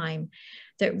of time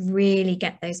that really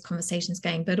get those conversations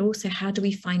going, but also how do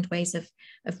we find ways of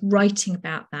writing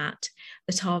about that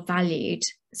are valued,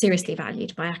 seriously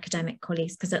valued by academic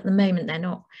colleagues, because at the moment they're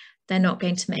not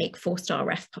going to make 4-star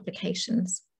ref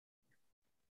publications.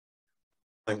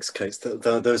 Thanks, Kate.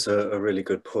 Those are really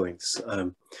good points.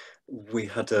 We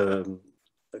had a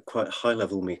quite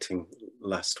high-level meeting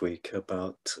last week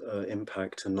about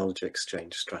impact and knowledge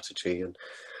exchange strategy, and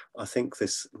I think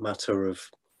this matter of,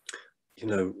 you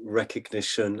know,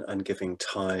 recognition and giving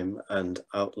time and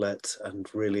outlet and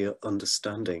really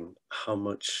understanding how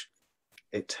much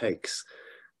it takes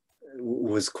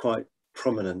was quite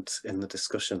prominent in the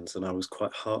discussions, and I was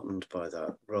quite heartened by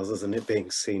that, rather than it being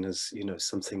seen as, you know,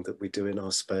 something that we do in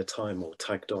our spare time or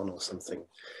tagged on or something,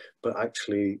 but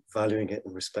actually valuing it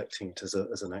and respecting it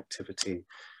as an activity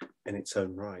in its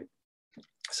own right.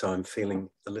 So I'm feeling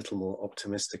a little more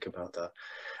optimistic about that.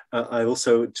 I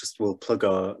also just will plug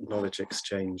our knowledge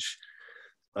exchange,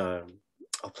 our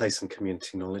Place and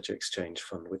Community Knowledge Exchange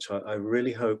Fund, which I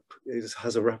really hope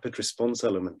has a rapid response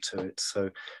element to it.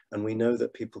 So, and we know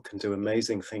that people can do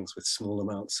amazing things with small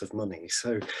amounts of money.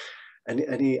 So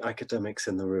any academics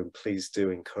in the room, please do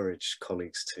encourage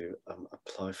colleagues to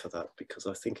apply for that, because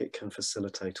I think it can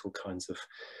facilitate all kinds of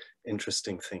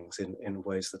interesting things in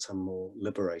ways that are more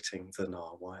liberating than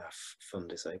our YAF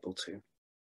fund is able to.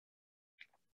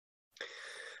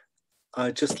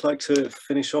 I'd just like to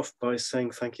finish off by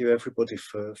saying thank you everybody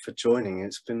for joining.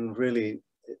 It's been really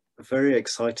a very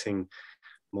exciting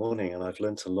morning, and I've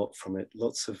learnt a lot from it.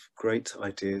 Lots of great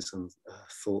ideas and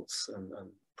thoughts and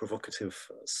provocative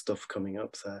stuff coming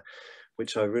up there,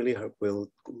 which I really hope we'll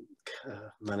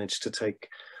manage to take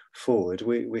forward.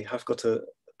 We have got a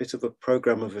bit of a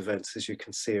programme of events, as you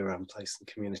can see, around place and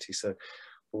community, so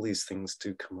all these things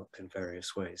do come up in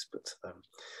various ways, but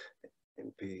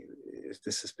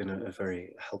this has been a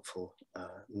very helpful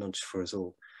nudge for us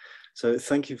all. So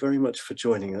thank you very much for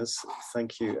joining us.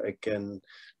 Thank you again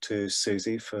to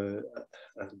Suzie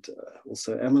and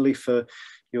also Emily for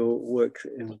your work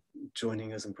in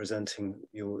joining us and presenting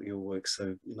your work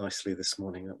so nicely this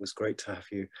morning. It was great to have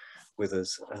you with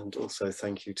us, and also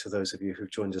thank you to those of you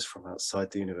who've joined us from outside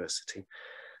the university.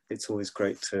 It's always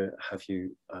great to have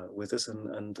you with us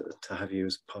and to have you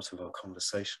as part of our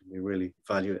conversation. We really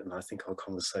value it, and I think our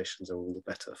conversations are all the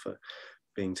better for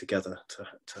being together,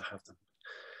 to have them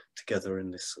together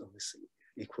on this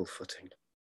equal footing.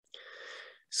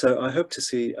 So I hope to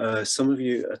see some of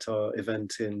you at our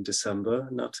event in December.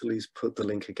 Natalie's put the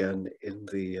link again in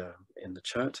the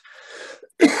chat.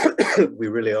 We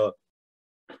really are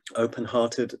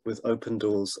open-hearted with open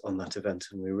doors on that event,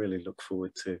 and we really look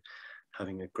forward to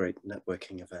having a great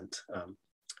networking event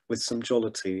with some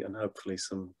jollity and hopefully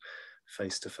some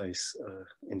face-to-face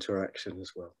interaction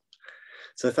as well.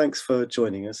 So thanks for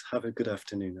joining us. Have a good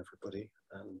afternoon, everybody,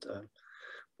 and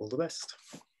all the best.